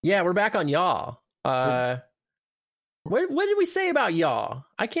 Yeah, we're back on yaw. What did we say about yaw?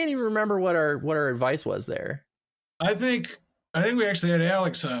 I can't even remember what our advice was there. I think we actually had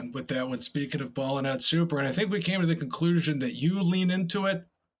Alex on with that one, speaking of Ballin' Out Super, and I think we came to the conclusion that you lean into it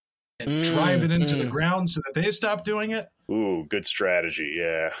and drive it into the ground so that they stop doing it. Ooh, good strategy.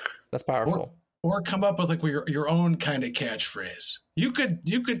 Yeah, that's powerful. Or come up with like your own kind of catchphrase. You could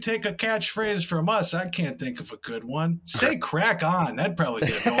take a catchphrase from us. I can't think of a good one. Say "crack on." That'd probably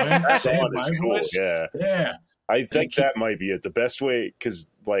get annoying. Say it in my voice. Yeah. I think that might be it. The best way, because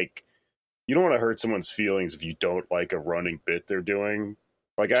like you don't want to hurt someone's feelings if you don't like a running bit they're doing.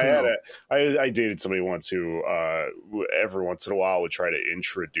 Like I dated somebody once who every once in a while would try to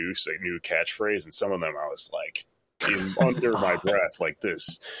introduce a new catchphrase, and some of them I was like under my breath, like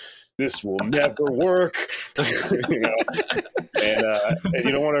this will never work, you know. And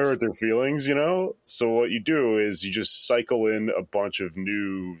you don't want to hurt their feelings, you know. So what you do is you just cycle in a bunch of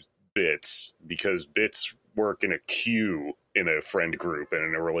new bits, because bits work in a queue in a friend group and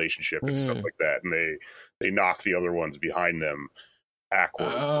in a relationship and stuff like that, and they knock the other ones behind them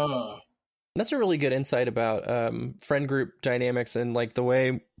backwards. That's a really good insight about friend group dynamics and like the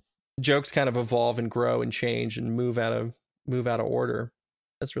way jokes kind of evolve and grow and change and move out of order.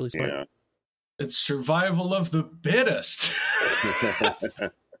 That's really smart. Yeah. It's survival of the bittest.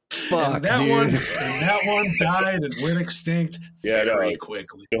 Fuck, and that dude. one died and went extinct very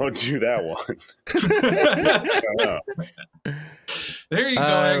quickly. Don't do that one. There you go.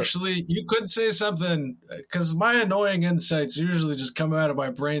 Actually, you could say something because my annoying insights usually just come out of my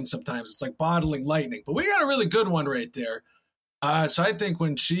brain sometimes. It's like bottling lightning, but we got a really good one right there. So I think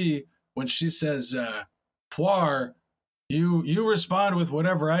when she says "poire," you respond with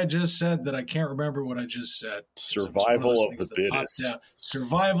whatever I just said that I can't remember what I just said. Survival of the fittest.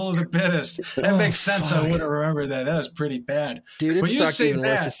 Survival of the fittest. That makes sense. Fuck. I wouldn't remember that. That was pretty bad. Dude, it But you sucked say even worse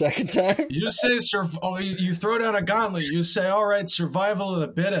that. the second time. You say you throw down a gauntlet. You say, "All right, survival of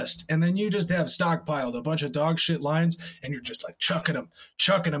the fittest," and then you just have stockpiled a bunch of dog shit lines, and you're just like chucking them,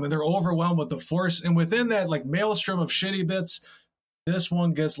 and they're overwhelmed with the force. And within that like maelstrom of shitty bits, this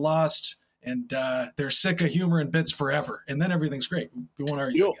one gets lost, and they're sick of humor and bits forever, and then everything's great. We won't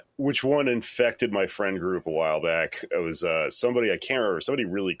argue again. Which one infected my friend group a while back? It was somebody, I can't remember, somebody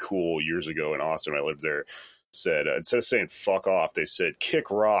really cool years ago in Austin. I lived there. Said instead of saying "fuck off," they said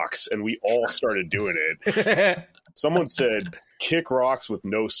 "kick rocks," and we all started doing it. Someone said "kick rocks with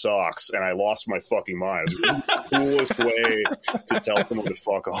no socks," and I lost my fucking mind. It was the coolest way to tell someone to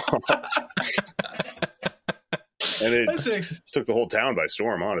fuck off. And it took the whole town by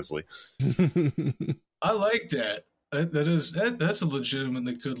storm, honestly. I like that. That's a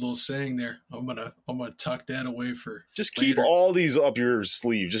legitimately good little saying there. I'm gonna tuck that away for just later. keep all these up your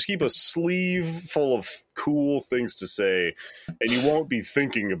sleeve. Just keep a sleeve full of cool things to say, and you won't be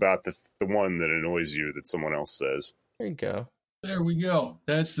thinking about the one that annoys you that someone else says. There you go. There we go.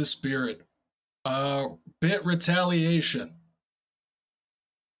 That's the spirit. Bit retaliation.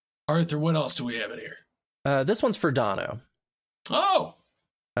 Arthur, what else do we have in here? This one's for Dono. Oh!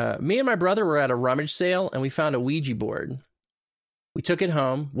 Me and my brother were at a rummage sale, and we found a Ouija board. We took it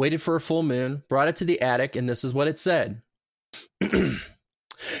home, waited for a full moon, brought it to the attic, and this is what it said.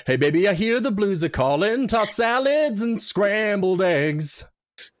 Hey, baby, I hear the blues are calling. Toss salads and scrambled eggs.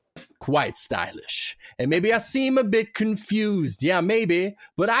 Quite stylish. And maybe I seem a bit confused. Yeah, maybe.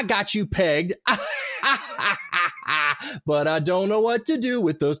 But I got you pegged. But I don't know what to do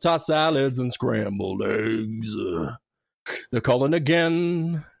with those tossed salads and scrambled eggs. They're calling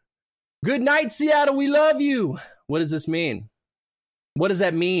again. Good night, Seattle. We love you. What does this mean? What does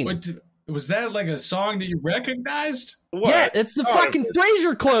that mean? Was that like a song that you recognized? What? Yeah, it's the fucking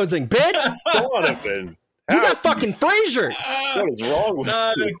Frasier closing, bitch. Donovan. You got fucking Frasier. What is wrong with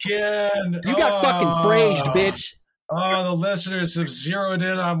Not you? again. You got fucking phrased, bitch. Oh, the listeners have zeroed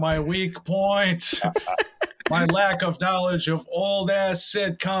in on my weak point. My lack of knowledge of old-ass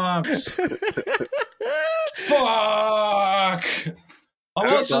sitcoms. Fuck! I'm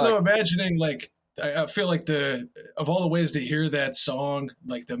also though imagining, like, I feel like of all the ways to hear that song,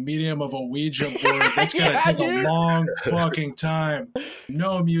 like the medium of a Ouija board, that's going to take a long fucking time.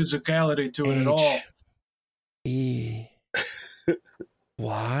 No musicality to it at all. E.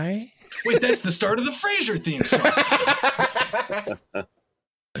 Why? Wait, that's the start of the Frasier theme song.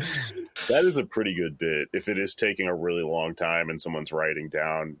 That is a pretty good bit. If it is taking a really long time and someone's writing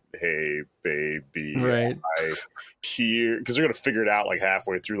down, "Hey, baby, Right. I hear," because they're gonna figure it out like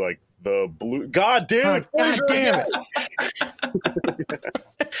halfway through, like the blue. God damn it! God damn it!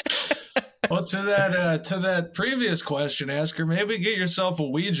 Well, to that previous question, Asker, maybe get yourself a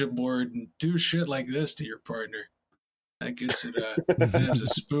Ouija board and do shit like this to your partner. That gets it. That's a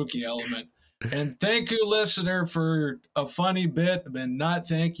spooky element. And thank you, listener, for a funny bit, and not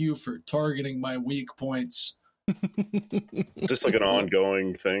thank you for targeting my weak points. Is this like an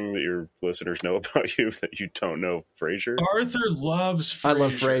ongoing thing that your listeners know about you that you don't know Frasier? Arthur loves Frasier. I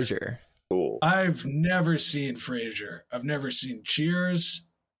love Frasier. Cool. I've never seen Frasier. I've never seen Cheers.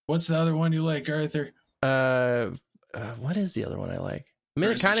 What's the other one you like, Arthur? What is the other one I like? I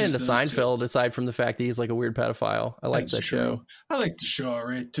mean, kind of into Seinfeld, aside from the fact that he's like a weird pedophile. I like that show. I like the show, all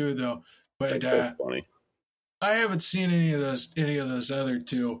right, too, though. But funny. I haven't seen any of those other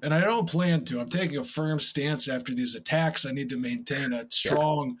two, and I don't plan to. I'm taking a firm stance after these attacks. I need to maintain a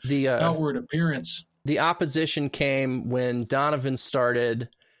strong outward appearance. The opposition came when Donovan started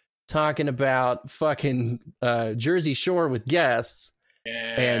talking about fucking Jersey Shore with guests.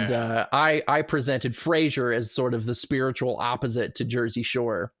 Yeah. And I presented Frasier as sort of the spiritual opposite to Jersey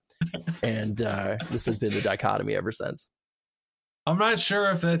Shore. And this has been the dichotomy ever since. I'm not sure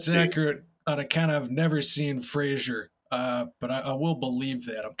if that's accurate on account of never seen Frasier, but I will believe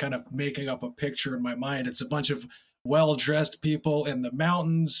that. I'm kind of making up a picture in my mind. It's a bunch of well-dressed people in the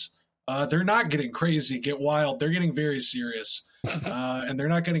mountains. They're not getting crazy, get wild. They're getting very serious. And they're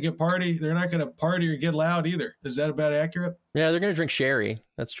not going to get party. They're not going to party or get loud either. Is that about accurate? Yeah, they're going to drink sherry.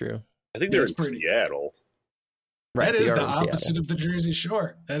 That's true. I think they're in Seattle. That they is are the in Seattle. opposite of the Jersey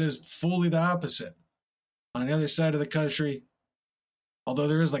Shore. That is fully the opposite. On the other side of the country, although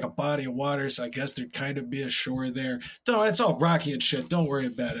there is like a body of water, so I guess there'd kind of be a shore there. No, it's all rocky and shit. Don't worry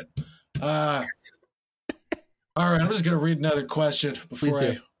about it. All right, I'm just going to read another question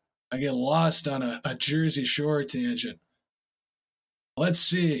before I get lost on a Jersey Shore tangent. Let's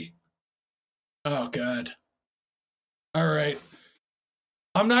see. Oh, God. All right.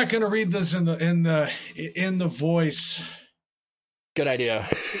 I'm not going to read this in the voice. Good idea.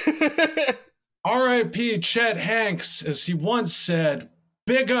 R.I.P. Chet Hanks, as he once said,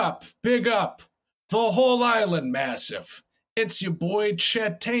 big up, the whole island massive. It's your boy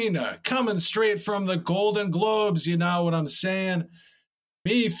Chet Tainer, coming straight from the Golden Globes, you know what I'm saying?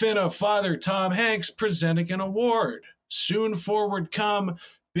 Me finna Father Tom Hanks presenting an award. Soon forward come,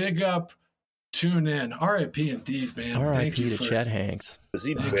 big up, tune in. R.I.P. indeed, man. R.I.P. to Chet Hanks. Is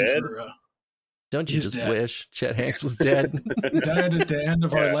he dead? Don't you just dead. wish Chet Hanks was dead? He died at the end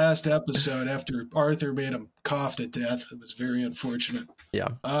of our last episode after Arthur made him cough to death. It was very unfortunate. Yeah.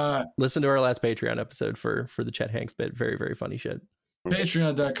 Listen to our last Patreon episode for the Chet Hanks bit. Very, very funny shit.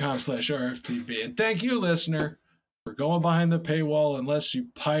 Patreon.com/RFTB. And thank you, listener, for going behind the paywall unless you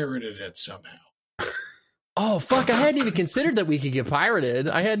pirated it somehow. Oh, fuck. I hadn't even considered that we could get pirated.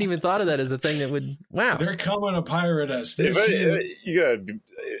 I hadn't even thought of that as a thing that would... Wow. They're coming to pirate us. You gotta,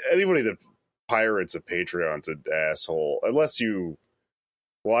 anybody that pirates a Patreon's an asshole. Unless you...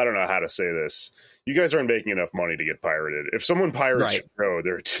 Well, I don't know how to say this. You guys aren't making enough money to get pirated. If someone pirates your show,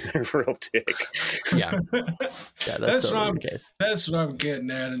 they're a real dick. Yeah. That's totally the case. That's what I'm getting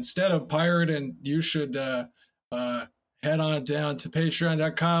at. Instead of pirating, you should... head on down to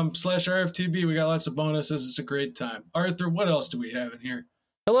patreon.com/RFTB. We got lots of bonuses. It's a great time. Arthur, what else do we have in here?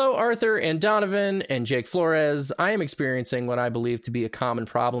 Hello, Arthur and Donovan and Jake Flores. I am experiencing what I believe to be a common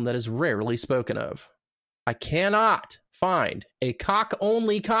problem that is rarely spoken of. I cannot find a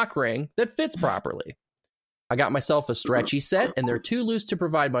cock-only cock ring that fits properly. I got myself a stretchy set, and they're too loose to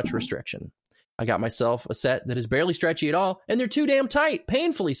provide much restriction. I got myself a set that is barely stretchy at all, and they're too damn tight,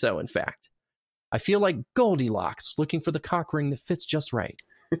 painfully so, in fact. I feel like Goldilocks looking for the cock ring that fits just right.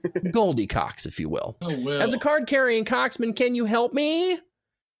 Goldie Cox, if you will. Oh, well. As a card-carrying cocksman, can you help me?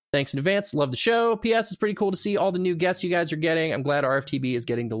 Thanks in advance. Love the show. P.S. It's pretty cool to see all the new guests you guys are getting. I'm glad RFTB is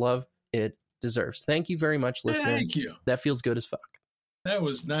getting the love it deserves. Thank you very much, listener. Thank you. That feels good as fuck. That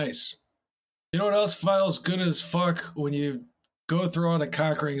was nice. You know what else feels good as fuck? When you go through all the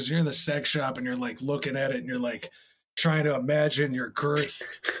cock rings, you're in the sex shop and you're like looking at it and you're like, trying to imagine your girth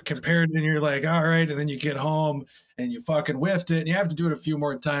compared, and you're like, all right, and then you get home and you fucking whiffed it, and you have to do it a few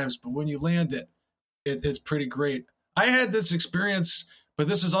more times, but when you land it, it's pretty great. I had this experience, but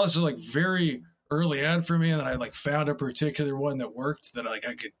this is also like very early on for me, and then I like found a particular one that worked that like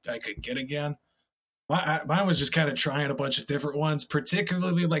I could get again. Mine was just kind of trying a bunch of different ones,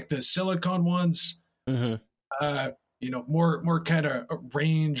 particularly like the silicone ones. Mm-hmm. More kind of a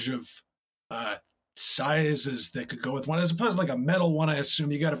range of sizes that could go with one, as opposed to like a metal one. I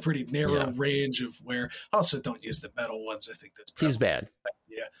assume you got a pretty narrow range of where. Also, don't use the metal ones. I think that's seems bad.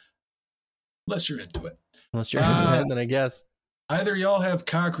 Yeah, unless you're into it. Unless you're into it, then I guess either y'all have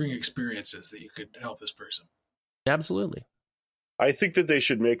cock ring experiences that you could help this person. Absolutely. I think that they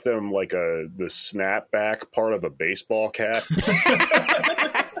should make them like the snapback part of a baseball cap.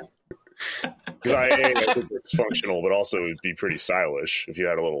 Because I think it's functional, but also it'd be pretty stylish if you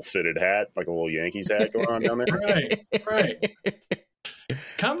had a little fitted hat, like a little Yankees hat going on down there. Right.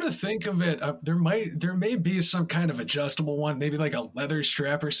 Come to think of it, there may be some kind of adjustable one, maybe like a leather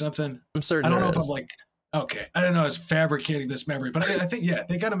strap or something. I'm certain. I don't know if I'm like, okay, I don't know. I was fabricating this memory, but I think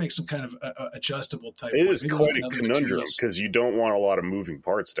they got to make some kind of adjustable type. It is quite a conundrum because you don't want a lot of moving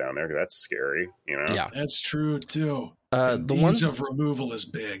parts down there. That's scary, you know. Yeah, that's true too. The ones of removal is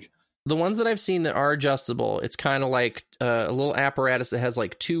big. The ones that I've seen that are adjustable, it's kind of like a little apparatus that has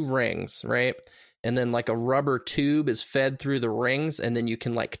like two rings, right? And then like a rubber tube is fed through the rings, and then you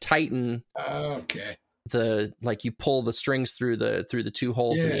can like tighten. Okay. You pull the strings through the two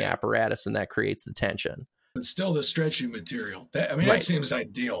holes in the apparatus, and that creates the tension. But still, the stretchy material. That seems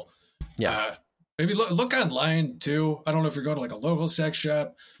ideal. Yeah. Maybe look online too. I don't know if you're going to like a local sex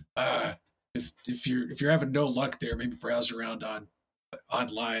shop. If you're having no luck there, maybe browse around online.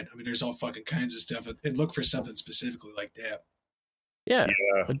 I mean, there's all fucking kinds of stuff, and look for something specifically like that. Yeah.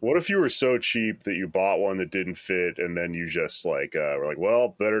 What if you were so cheap that you bought one that didn't fit, and then you just like were like,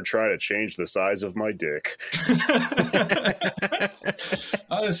 well, better try to change the size of my dick.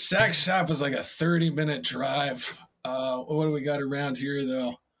 The sex shop is like a 30-minute drive. What do we got around here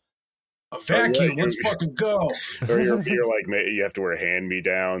though? A vacuum. yeah, Let's fucking go. Or you're like, you have to wear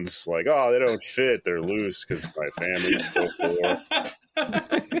hand-me-downs. Like, oh, they don't fit. They're loose because my family's so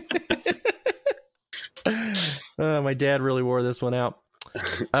poor. My dad really wore this one out.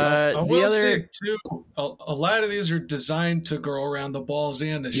 I will say too, a lot of these are designed to go around the balls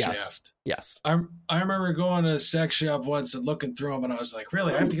and the shaft. Yes. I remember going to a sex shop once and looking through them, and I was like,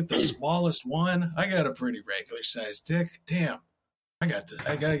 really, I have to get the smallest one? I got a pretty regular sized dick. Damn, I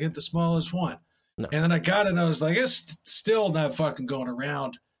gotta get the smallest one. No. And then I got it, and I was like, it's still not fucking going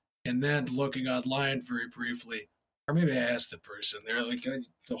around. And then looking online very briefly, or maybe I asked the person, they're like,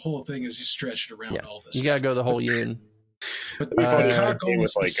 the whole thing is you stretch it around all this. You gotta go the whole unit. But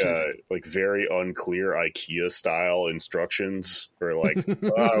with like very unclear IKEA style instructions for like,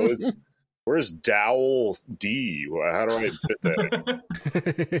 where's dowel D? How do I fit that?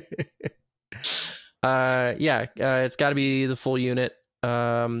 It's got to be the full unit,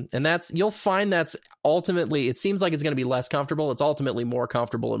 and you'll find that's ultimately. It seems like it's going to be less comfortable. It's ultimately more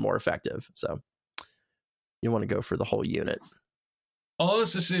comfortable and more effective. So you want to go for the whole unit. All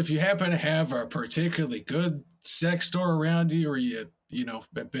this to say, if you happen to have a particularly good sex store around you, or you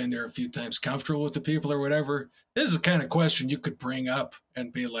have been there a few times, comfortable with the people or whatever, this is the kind of question you could bring up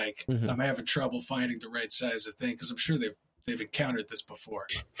and be like, I'm having trouble finding the right size of thing, because I'm sure they've encountered this before.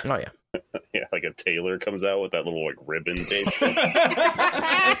 Oh yeah. Yeah, like a tailor comes out with that little like ribbon tape.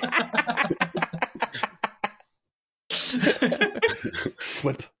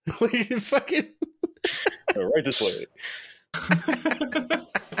 Flip. Fucking right this way.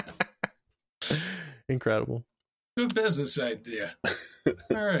 Incredible. Good business idea.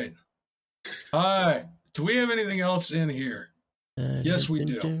 All right. Do we have anything else in here? Yes, we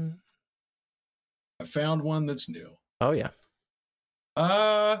do. I found one that's new. Oh, yeah.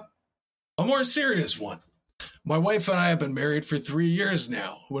 A more serious one. My wife and I have been married for 3 years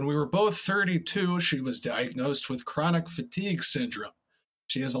now. When we were both 32, she was diagnosed with chronic fatigue syndrome.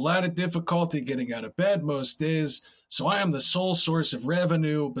 She has a lot of difficulty getting out of bed most days, so I am the sole source of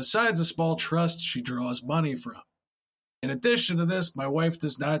revenue, besides a small trust she draws money from. In addition to this, my wife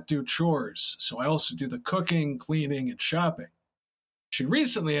does not do chores, so I also do the cooking, cleaning, and shopping. She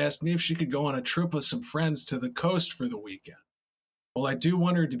recently asked me if she could go on a trip with some friends to the coast for the weekend. While I do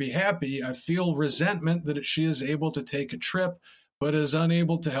want her to be happy, I feel resentment that she is able to take a trip, but is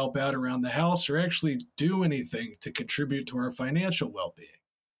unable to help out around the house or actually do anything to contribute to our financial well-being.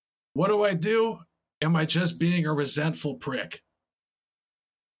 What do I do? Am I just being a resentful prick?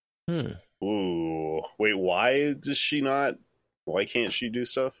 Ooh. Wait, why can't she do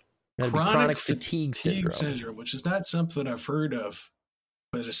stuff? Chronic fatigue syndrome, which is not something I've heard of,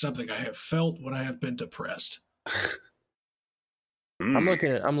 but it's something I have felt when I have been depressed. I'm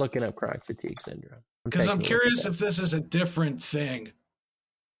looking up chronic fatigue syndrome. Because I'm curious if this is a different thing.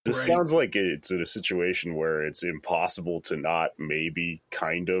 This sounds like it's in a situation where it's impossible to not maybe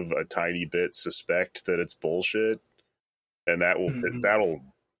kind of a tiny bit suspect that it's bullshit. And that'll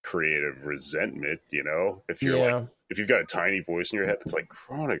create a resentment, if you're if you've got a tiny voice in your head that's like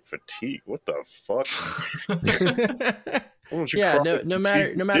chronic fatigue, what the fuck? No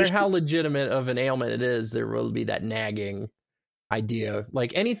matter how legitimate of an ailment it is, there will be that nagging idea.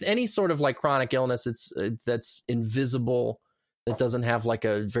 Like any sort of like chronic illness, that's invisible, that doesn't have like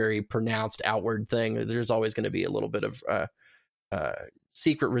a very pronounced outward thing. There's always going to be a little bit of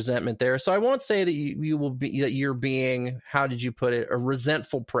secret resentment there. So I won't say that you're being, how did you put it, a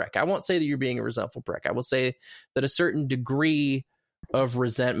resentful prick. I won't say that you're being a resentful prick. I will say that a certain degree of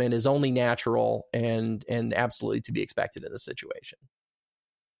resentment is only natural and absolutely to be expected in this situation.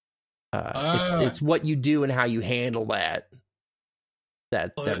 It's what you do and how you handle that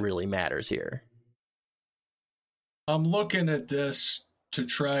really matters here. I'm looking at this to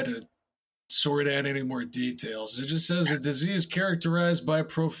try to sort out any more details. It just says a disease characterized by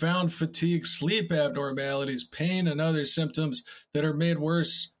profound fatigue, sleep abnormalities, pain, and other symptoms that are made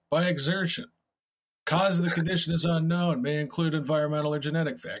worse by exertion. Cause of the condition is unknown, may include environmental or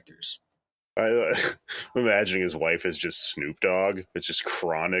genetic factors. I'm imagining his wife is just Snoop Dogg. It's just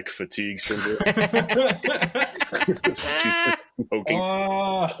chronic fatigue syndrome.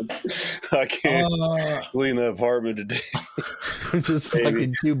 I can't clean the apartment today. I'm just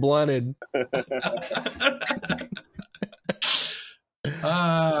fucking too blunted.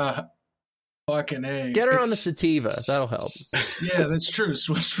 Fucking A. Get her on the sativa. That'll help. Yeah, that's true.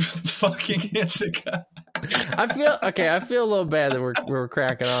 Switch for the fucking indica. I feel a little bad that we're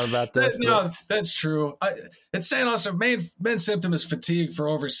cracking on about this. No, that's true. It's saying also main symptom is fatigue for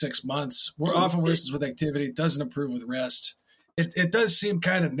over 6 months. Often worsens with activity, doesn't improve with rest. It does seem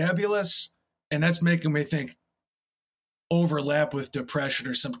kind of nebulous, and that's making me think, overlap with depression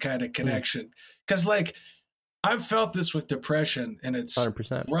or some kind of connection. Because like I've felt this with depression, and it's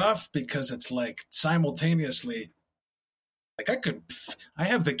 100%. rough because it's like simultaneously, like I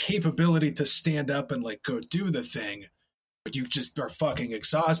have the capability to stand up and like go do the thing, but you just are fucking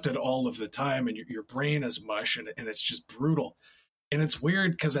exhausted all of the time, and your brain is mush, and it's just brutal. And it's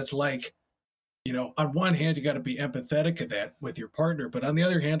weird because it's like, you know, on one hand, you got to be empathetic to that with your partner. But on the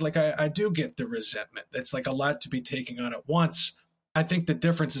other hand, like I do get the resentment. That's like a lot to be taking on at once. I think the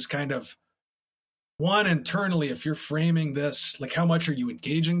difference is kind of one, internally, if you're framing this, like how much are you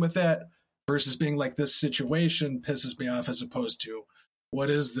engaging with that versus being like, this situation pisses me off, as opposed to what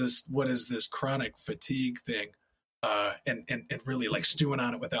is this chronic fatigue thing? And really like stewing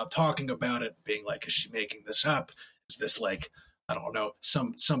on it without talking about it, being like, is she making this up? Is this like, I don't know,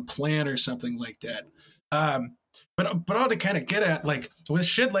 some plan or something like that. But all to kind of get at, like with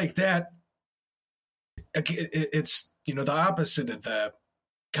shit like that, it's, you know, the opposite of the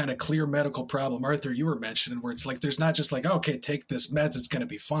kind of clear medical problem, Arthur, you were mentioning, where it's like, there's not just like, okay, take this meds, it's going to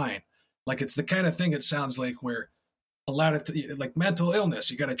be fine. Like it's the kind of thing, it sounds like, where a lot of like mental illness,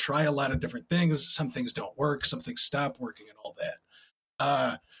 you got to try a lot of different things. Some things don't work, some things stop working, and all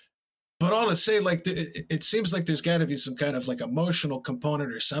that. But all to say, like, it seems like there's got to be some kind of like emotional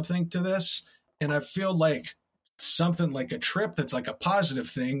component or something to this. And I feel like something like a trip that's like a positive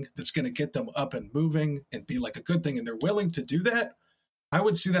thing that's going to get them up and moving and be like a good thing, and they're willing to do that. I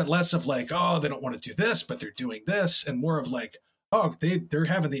would see that less of like, oh, they don't want to do this, but they're doing this, and more of like, oh, they're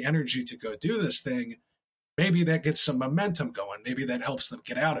having the energy to go do this thing. Maybe that gets some momentum going. Maybe that helps them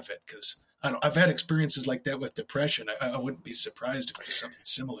get out of it. Because I've had experiences like that with depression. I wouldn't be surprised if it was something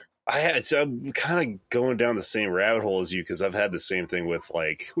similar. I'm kind of going down the same rabbit hole as you, because I've had the same thing with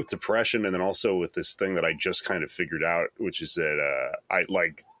depression, and then also with this thing that I just kind of figured out, which is that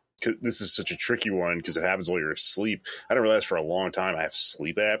this is such a tricky one because it happens while you're asleep. I didn't realize for a long time I have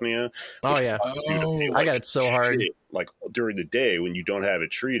sleep apnea. Oh yeah, I got it so hard. Like during the day when you don't have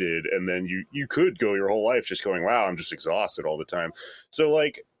it treated, and then you could go your whole life just going, wow, I'm just exhausted all the time. So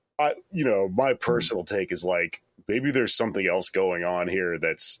like, my personal take is like, maybe there's something else going on here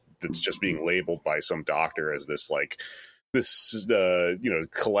that's just being labeled by some doctor as this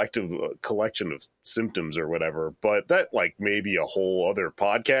collection of symptoms or whatever. But that like maybe a whole other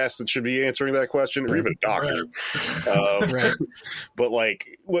podcast that should be answering that question, or even a doctor. Right. But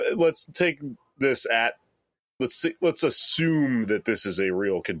like, let's take this let's assume that this is a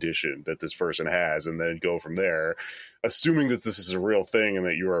real condition that this person has, and then go from there, assuming that this is a real thing and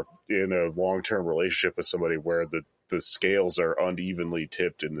that you are in a long-term relationship with somebody where the scales are unevenly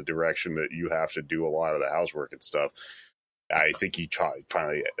tipped in the direction that you have to do a lot of the housework and stuff. I think you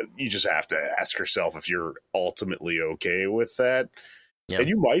just have to ask yourself if you're ultimately okay with that. Yeah. And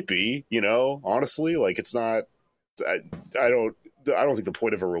you might be, honestly, like it's not, I don't think the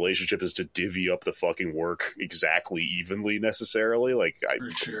point of a relationship is to divvy up the fucking work exactly evenly necessarily. Like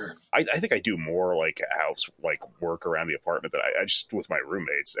for sure. I think I do more like house, like work around the apartment that I just with my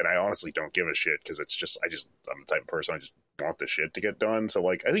roommates. And I honestly don't give a shit, because it's just, I'm the type of person, I just want the shit to get done. So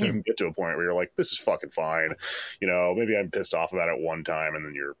like, I think you can get to a point where you're like, this is fucking fine. Maybe I'm pissed off about it one time and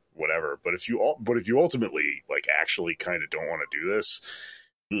then you're whatever. But if you ultimately like actually kind of don't want to do this,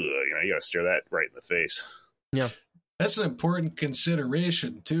 you got to stare that right in the face. Yeah. That's an important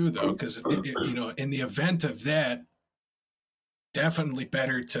consideration too, though, because in the event of that, definitely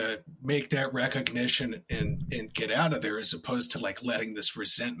better to make that recognition and get out of there, as opposed to like letting this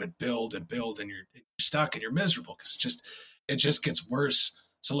resentment build and build, and you're stuck and you're miserable, because it just gets worse.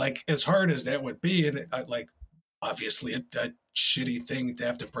 So like, as hard as that would be, and like obviously a shitty thing to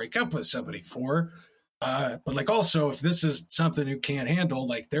have to break up with somebody for. But like, also, if this is something you can't handle,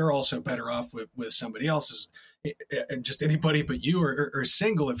 like they're also better off with somebody else's, and just anybody but you, or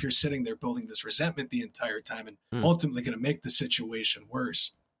single, if you're sitting there building this resentment the entire time, and ultimately going to make the situation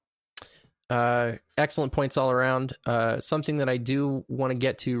worse. Excellent points all around. Something that I do want to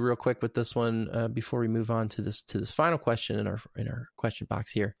get to real quick with this one, before we move on to this final question in our question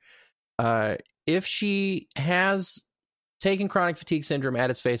box here. If she has taking chronic fatigue syndrome at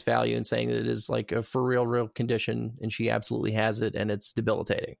its face value and saying that it is like a for real condition, and she absolutely has it, and it's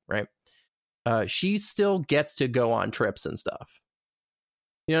debilitating, right? She still gets to go on trips and stuff.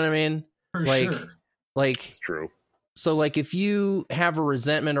 You know what I mean? For sure. Like, it's true. So like, if you have a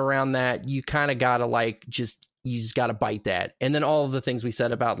resentment around that, you kind of gotta you just gotta bite that. And then all of the things we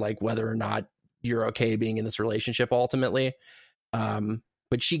said about like whether or not you're okay being in this relationship ultimately.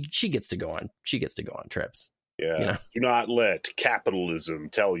 But she gets to go on trips. Yeah. Do not let capitalism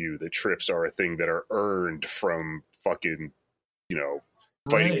tell you that trips are a thing that are earned from fucking,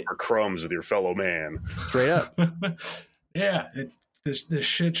 fighting for crumbs with your fellow man. Straight up. Yeah, this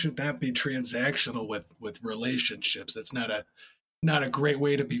shit should not be transactional with relationships. That's not a great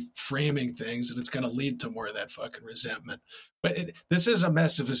way to be framing things, and it's going to lead to more of that fucking resentment. But this is a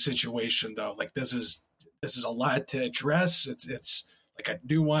mess of a situation, though. Like this is a lot to address. It's like a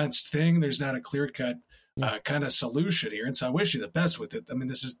nuanced thing. There's not a clear cut kind of solution here, and so I wish you the best with it. I mean,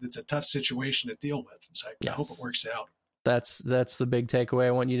 it's a tough situation to deal with, and so I hope it works out. That's the big takeaway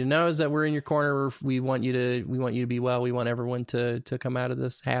I want you to know is that we're in your corner. We want you to be well. We want everyone to come out of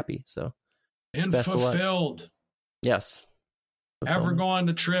this happy. So and fulfilled. Yes. Have her go on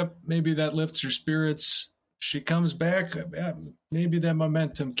the trip. Maybe that lifts her spirits. She comes back. Maybe that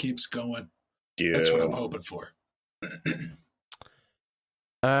momentum keeps going. Yeah. That's what I'm hoping for.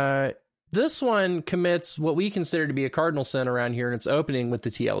 This one commits what we consider to be a cardinal sin around here, and it's opening with the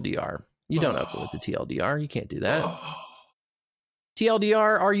TLDR. You don't open with the TLDR. You can't do that.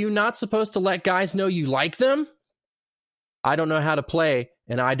 TLDR, are you not supposed to let guys know you like them? I don't know how to play,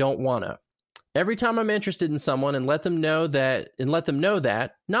 and I don't wanna. Every time I'm interested in someone and let them know that,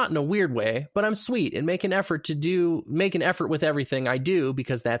 not in a weird way, but I'm sweet and make an effort with everything I do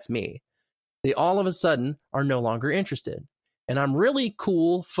because that's me. They all of a sudden are no longer interested. And I'm really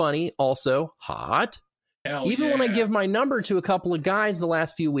cool, funny, also hot. Even when I give my number to a couple of guys the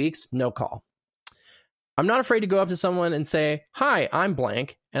last few weeks, no call. I'm not afraid to go up to someone and say, "Hi, I'm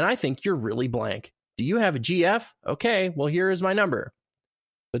blank, and I think you're really blank. Do you have a GF? Okay, well, here is my number."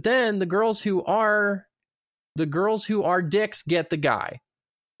 But then the girls who are dicks get the guy,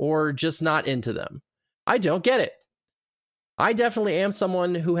 or just not into them. I don't get it. I definitely am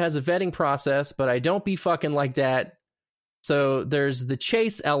someone who has a vetting process, but I don't be fucking like that. So there's the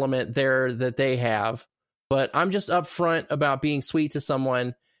chase element there that they have, but I'm just upfront about being sweet to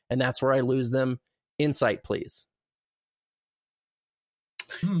someone, and that's where I lose them. Insight, please.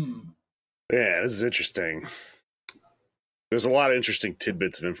 Yeah, this is interesting. There's a lot of interesting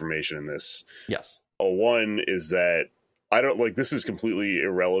tidbits of information in this. Yes. One is that this is completely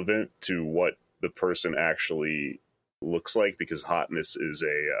irrelevant to what the person actually looks like because hotness is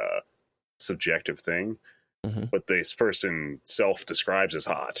a subjective thing. Mm-hmm. But this person self-describes as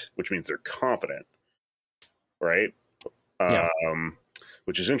hot, which means they're confident, right? Yeah.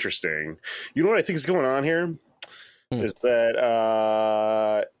 Which is interesting. You know what I think is going on here? Is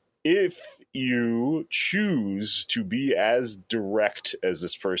that if you choose to be as direct as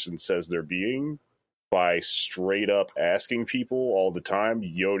this person says they're being by straight up asking people all the time,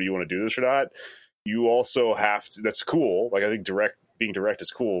 "Yo, do you want to do this or not?" You also have to, that's cool. Like, I think being direct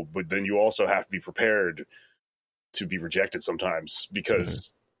is cool, but then you also have to be prepared to be rejected sometimes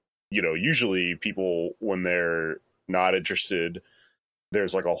because, usually people, when they're not interested,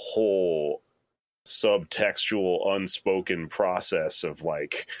 there's like a whole subtextual unspoken process of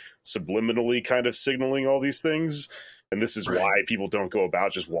like subliminally kind of signaling all these things. And this is why people don't go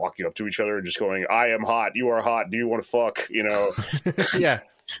about just walking up to each other and just going, "I am hot. You are hot. Do you want to fuck?" Yeah.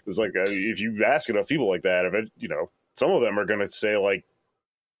 It's like, if you ask enough people like that, some of them are going to say like,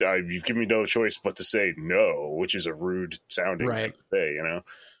 "You've given me no choice but to say no," which is a rude sounding thing to say,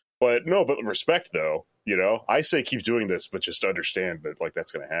 But respect though, I say keep doing this, but just understand that like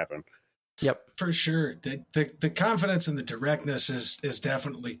that's going to happen. Yep, for sure. The confidence and the directness is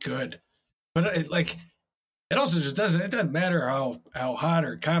definitely good, but it also just doesn't matter how hot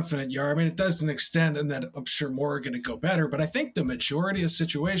or confident you are. I mean, it does to an extent, and then I'm sure more are going to go better. But I think the majority of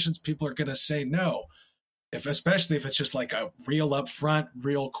situations, people are going to say no, especially if it's just like a real upfront,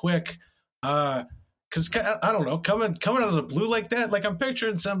 real quick. Because I don't know, coming out of the blue like that, like I'm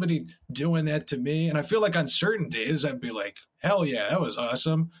picturing somebody doing that to me, and I feel like on certain days I'd be like, "Hell yeah, that was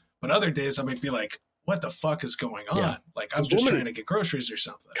awesome." But other days I might be like, "What the fuck is going on?" Yeah. Like I'm just trying to get groceries or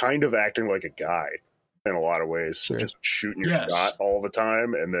something. Kind of acting like a guy in a lot of ways, just shooting your shot all the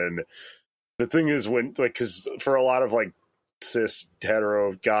time. And then the thing is because for a lot of like cis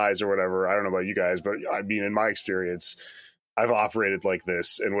hetero guys or whatever, I don't know about you guys, but I mean, in my experience, I've operated like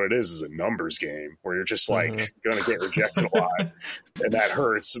this, and what it is a numbers game where you're just like going to get rejected a lot, and that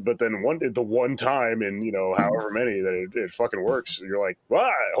hurts. But then the one time in however many that it fucking works, you're like,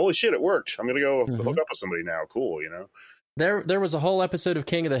 "Wow, holy shit, it worked! I'm gonna go hook up with somebody now." Cool, There was a whole episode of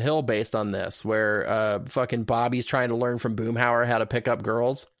King of the Hill based on this, where fucking Bobby's trying to learn from Boomhauer how to pick up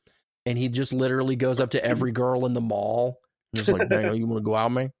girls, and he just literally goes up to every girl in the mall, and just like, "Dang, you want to go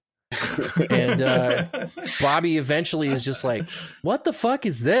out, man?" And Bobby eventually is just like, "What the fuck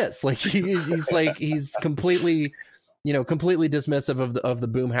is this?" Like he's completely dismissive of the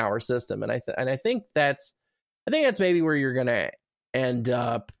Boomhauer system, and I think that's maybe where you're gonna end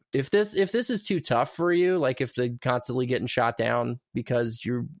up if this is too tough for you. Like if they're constantly getting shot down because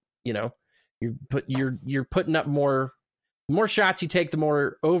you're putting up more The more shots you take, the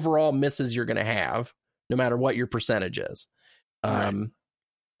more overall misses you're going to have, no matter what your percentage is. Right.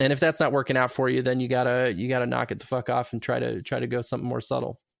 And if that's not working out for you, then you gotta knock it the fuck off and try to go something more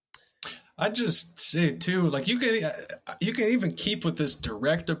subtle. I just say too, like you can even keep with this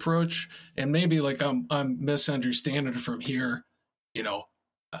direct approach, and maybe like I'm misunderstanding it from here. You know,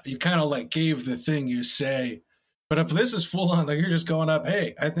 you kind of like gave the thing you say, but if this is full on, like you're just going up,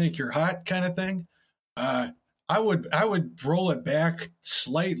 hey, I think you're hot, kind of thing. I would roll it back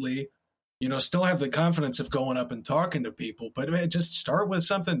slightly. You know, still have the confidence of going up and talking to people, but just start with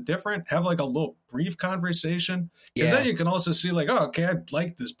something different. Have like a little brief conversation, because then you can also see like, oh, okay, I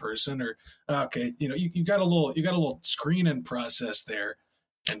like this person, or okay, you know, you got a little screening process there,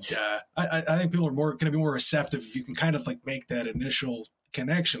 and I think people are going to be more receptive if you can kind of like make that initial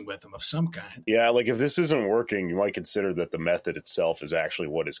connection with them of some kind. Yeah, like if this isn't working, you might consider that the method itself is actually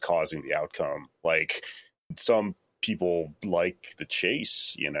what is causing the outcome. Like some people like the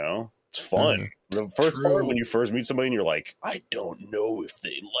chase, you know. It's fun. The first part when you first meet somebody and you're like, I don't know if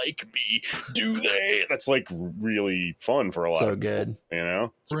they like me. Do they? That's like really fun for a lot of people. Good. You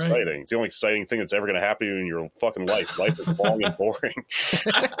know? It's exciting. It's the only exciting thing that's ever going to happen to you in your fucking life. Life is long and boring.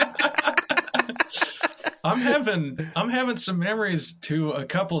 I'm having some memories to a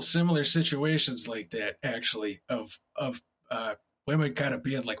couple similar situations like that, actually, of women kind of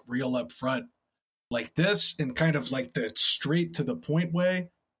being like real upfront like this, and kind of like the straight to the point way.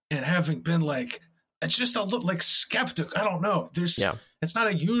 And having been like, it's just a little like skeptic. I don't know. It's not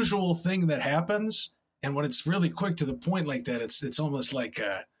a usual thing that happens. And when it's really quick to the point like that, it's almost like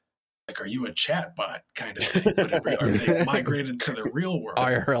are you a chatbot kind of thing? Are they migrated to the real world?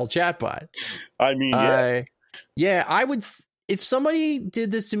 IRL chatbot. I mean, yeah, I would. If somebody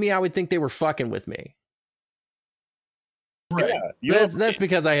did this to me, I would think they were fucking with me. Right. Yeah, that's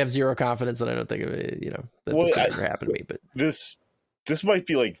because I have zero confidence, and I don't think of it. You know, that this could ever happen to me. But this might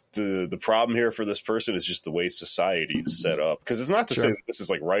be like the problem here for this person is just the way society is set up. Because it's not to say that this is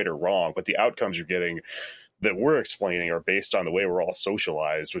like right or wrong, but the outcomes you're getting that we're explaining are based on the way we're all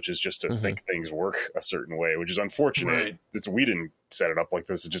socialized, which is just to think things work a certain way, which is unfortunate. Right. We didn't set it up like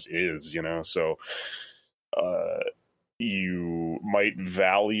this. It just is, you know? So you might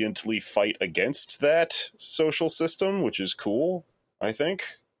valiantly fight against that social system, which is cool, I think.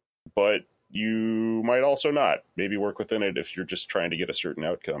 But you might also not. Maybe work within it if you're just trying to get a certain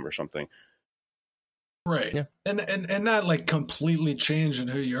outcome or something. Right. Yeah. And not like completely changing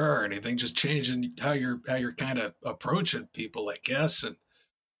who you are or anything, just changing how you're kind of approaching people, I guess. And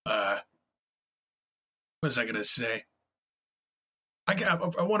what was I gonna say? I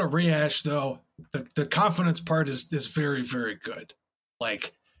want to rehash though. The confidence part is very, very good.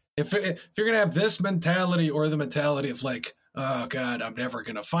 Like if you're gonna have this mentality or the mentality of like, oh God, I'm never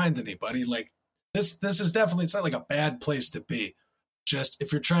gonna find anybody. Like this is definitely, it's not like a bad place to be. Just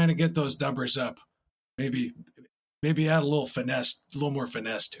if you're trying to get those numbers up, maybe add a little more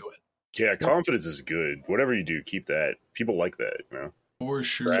finesse to it. Yeah, confidence is good. Whatever you do, keep that. People like that, you know. For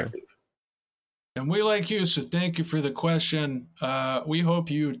sure. And we like you, so thank you for the question. We hope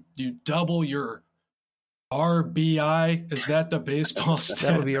you double your RBI. Is that the baseball stat?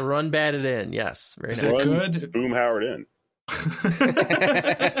 That would be a run batted in. Yes, very nice. Runs, good? Boom Howard in.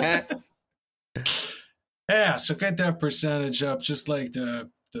 Yeah, so get that percentage up, just like the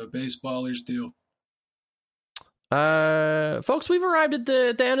baseballers do. Folks, we've arrived at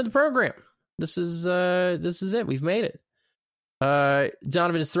the end of the program. This is it. We've made it.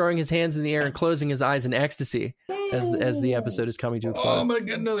 Donovan is throwing his hands in the air and closing his eyes in ecstasy as the episode is coming to a close. Oh, I'm gonna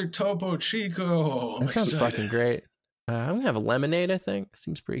get another Topo Chico. That sounds fucking great. I'm gonna have a lemonade. I think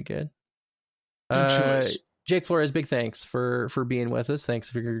seems pretty good. Good choice. Jake Flores, big thanks for being with us.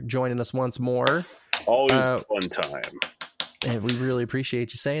 Thanks for joining us once more. Always a fun time. And we really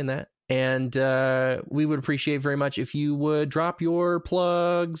appreciate you saying that. And we would appreciate very much if you would drop your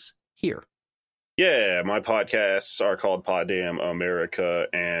plugs here. Yeah, my podcasts are called Pod Damn America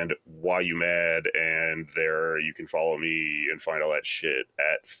and Why You Mad, and there you can follow me and find all that shit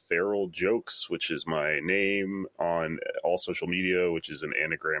at Feral Jokes, which is my name on all social media, which is an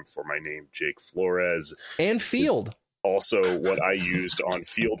anagram for my name, Jake Flores. And Field. Also what I used on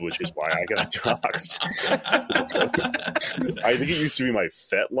Field, which is why I got doxxed. I think it used to be my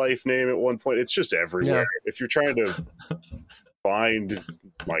FetLife name at one point. It's just everywhere. Yeah. If you're trying to find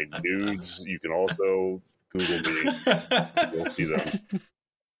my nudes, you can also Google me. You'll see them.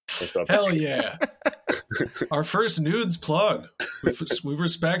 Hell yeah. Our first nudes plug. We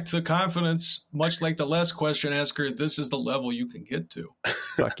respect the confidence, much like the last question asker. This is the level you can get to.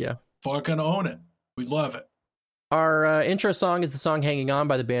 Fuck yeah. Fucking own it. We love it. Our intro song is the song Hanging On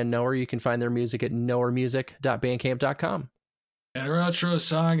by the band Knower. You can find their music at knowermusic.bandcamp.com. And our outro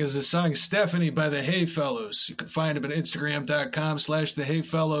song is the song Stephanie by the Hey Fellows. You can find them at Instagram.com/the Hey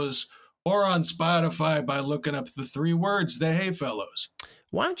Fellows or on Spotify by looking up the 3 words, the Hey Fellows.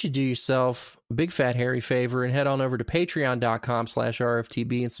 Why don't you do yourself a big fat hairy favor and head on over to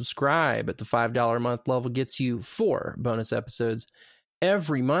patreon.com/RFTB and subscribe at the $5 a month level. Gets you 4 bonus episodes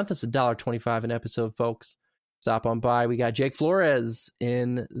every month. It's $1.25 an episode, folks. Stop on by. We got Jake Flores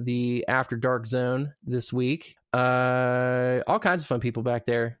in the After Dark Zone this week. All kinds of fun people back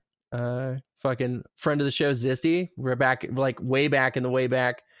there. Fucking friend of the show, Zisty. We're back, like way back in the way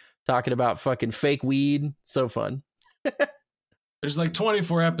back, talking about fucking fake weed. So fun. There's like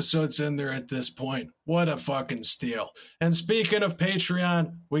 24 episodes in there at this point. What a fucking steal. And speaking of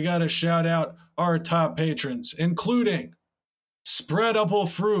Patreon, we got to shout out our top patrons, including Spreadable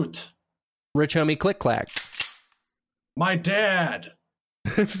Fruit, Rich Homie Click Clack, my dad,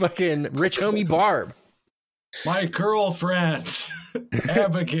 fucking Rich Homie Barb, my girlfriend,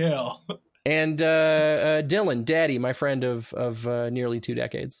 Abigail, and Dylan, Daddy, my friend of nearly 2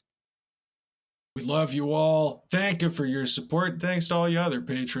 decades. We love you all. Thank you for your support. Thanks to all you other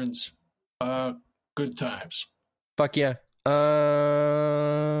patrons. Good times. Fuck yeah. I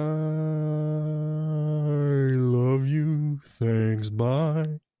love you. Thanks.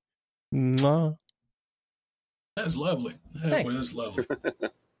 Bye. Mwah. That was lovely. That Thanks. was lovely.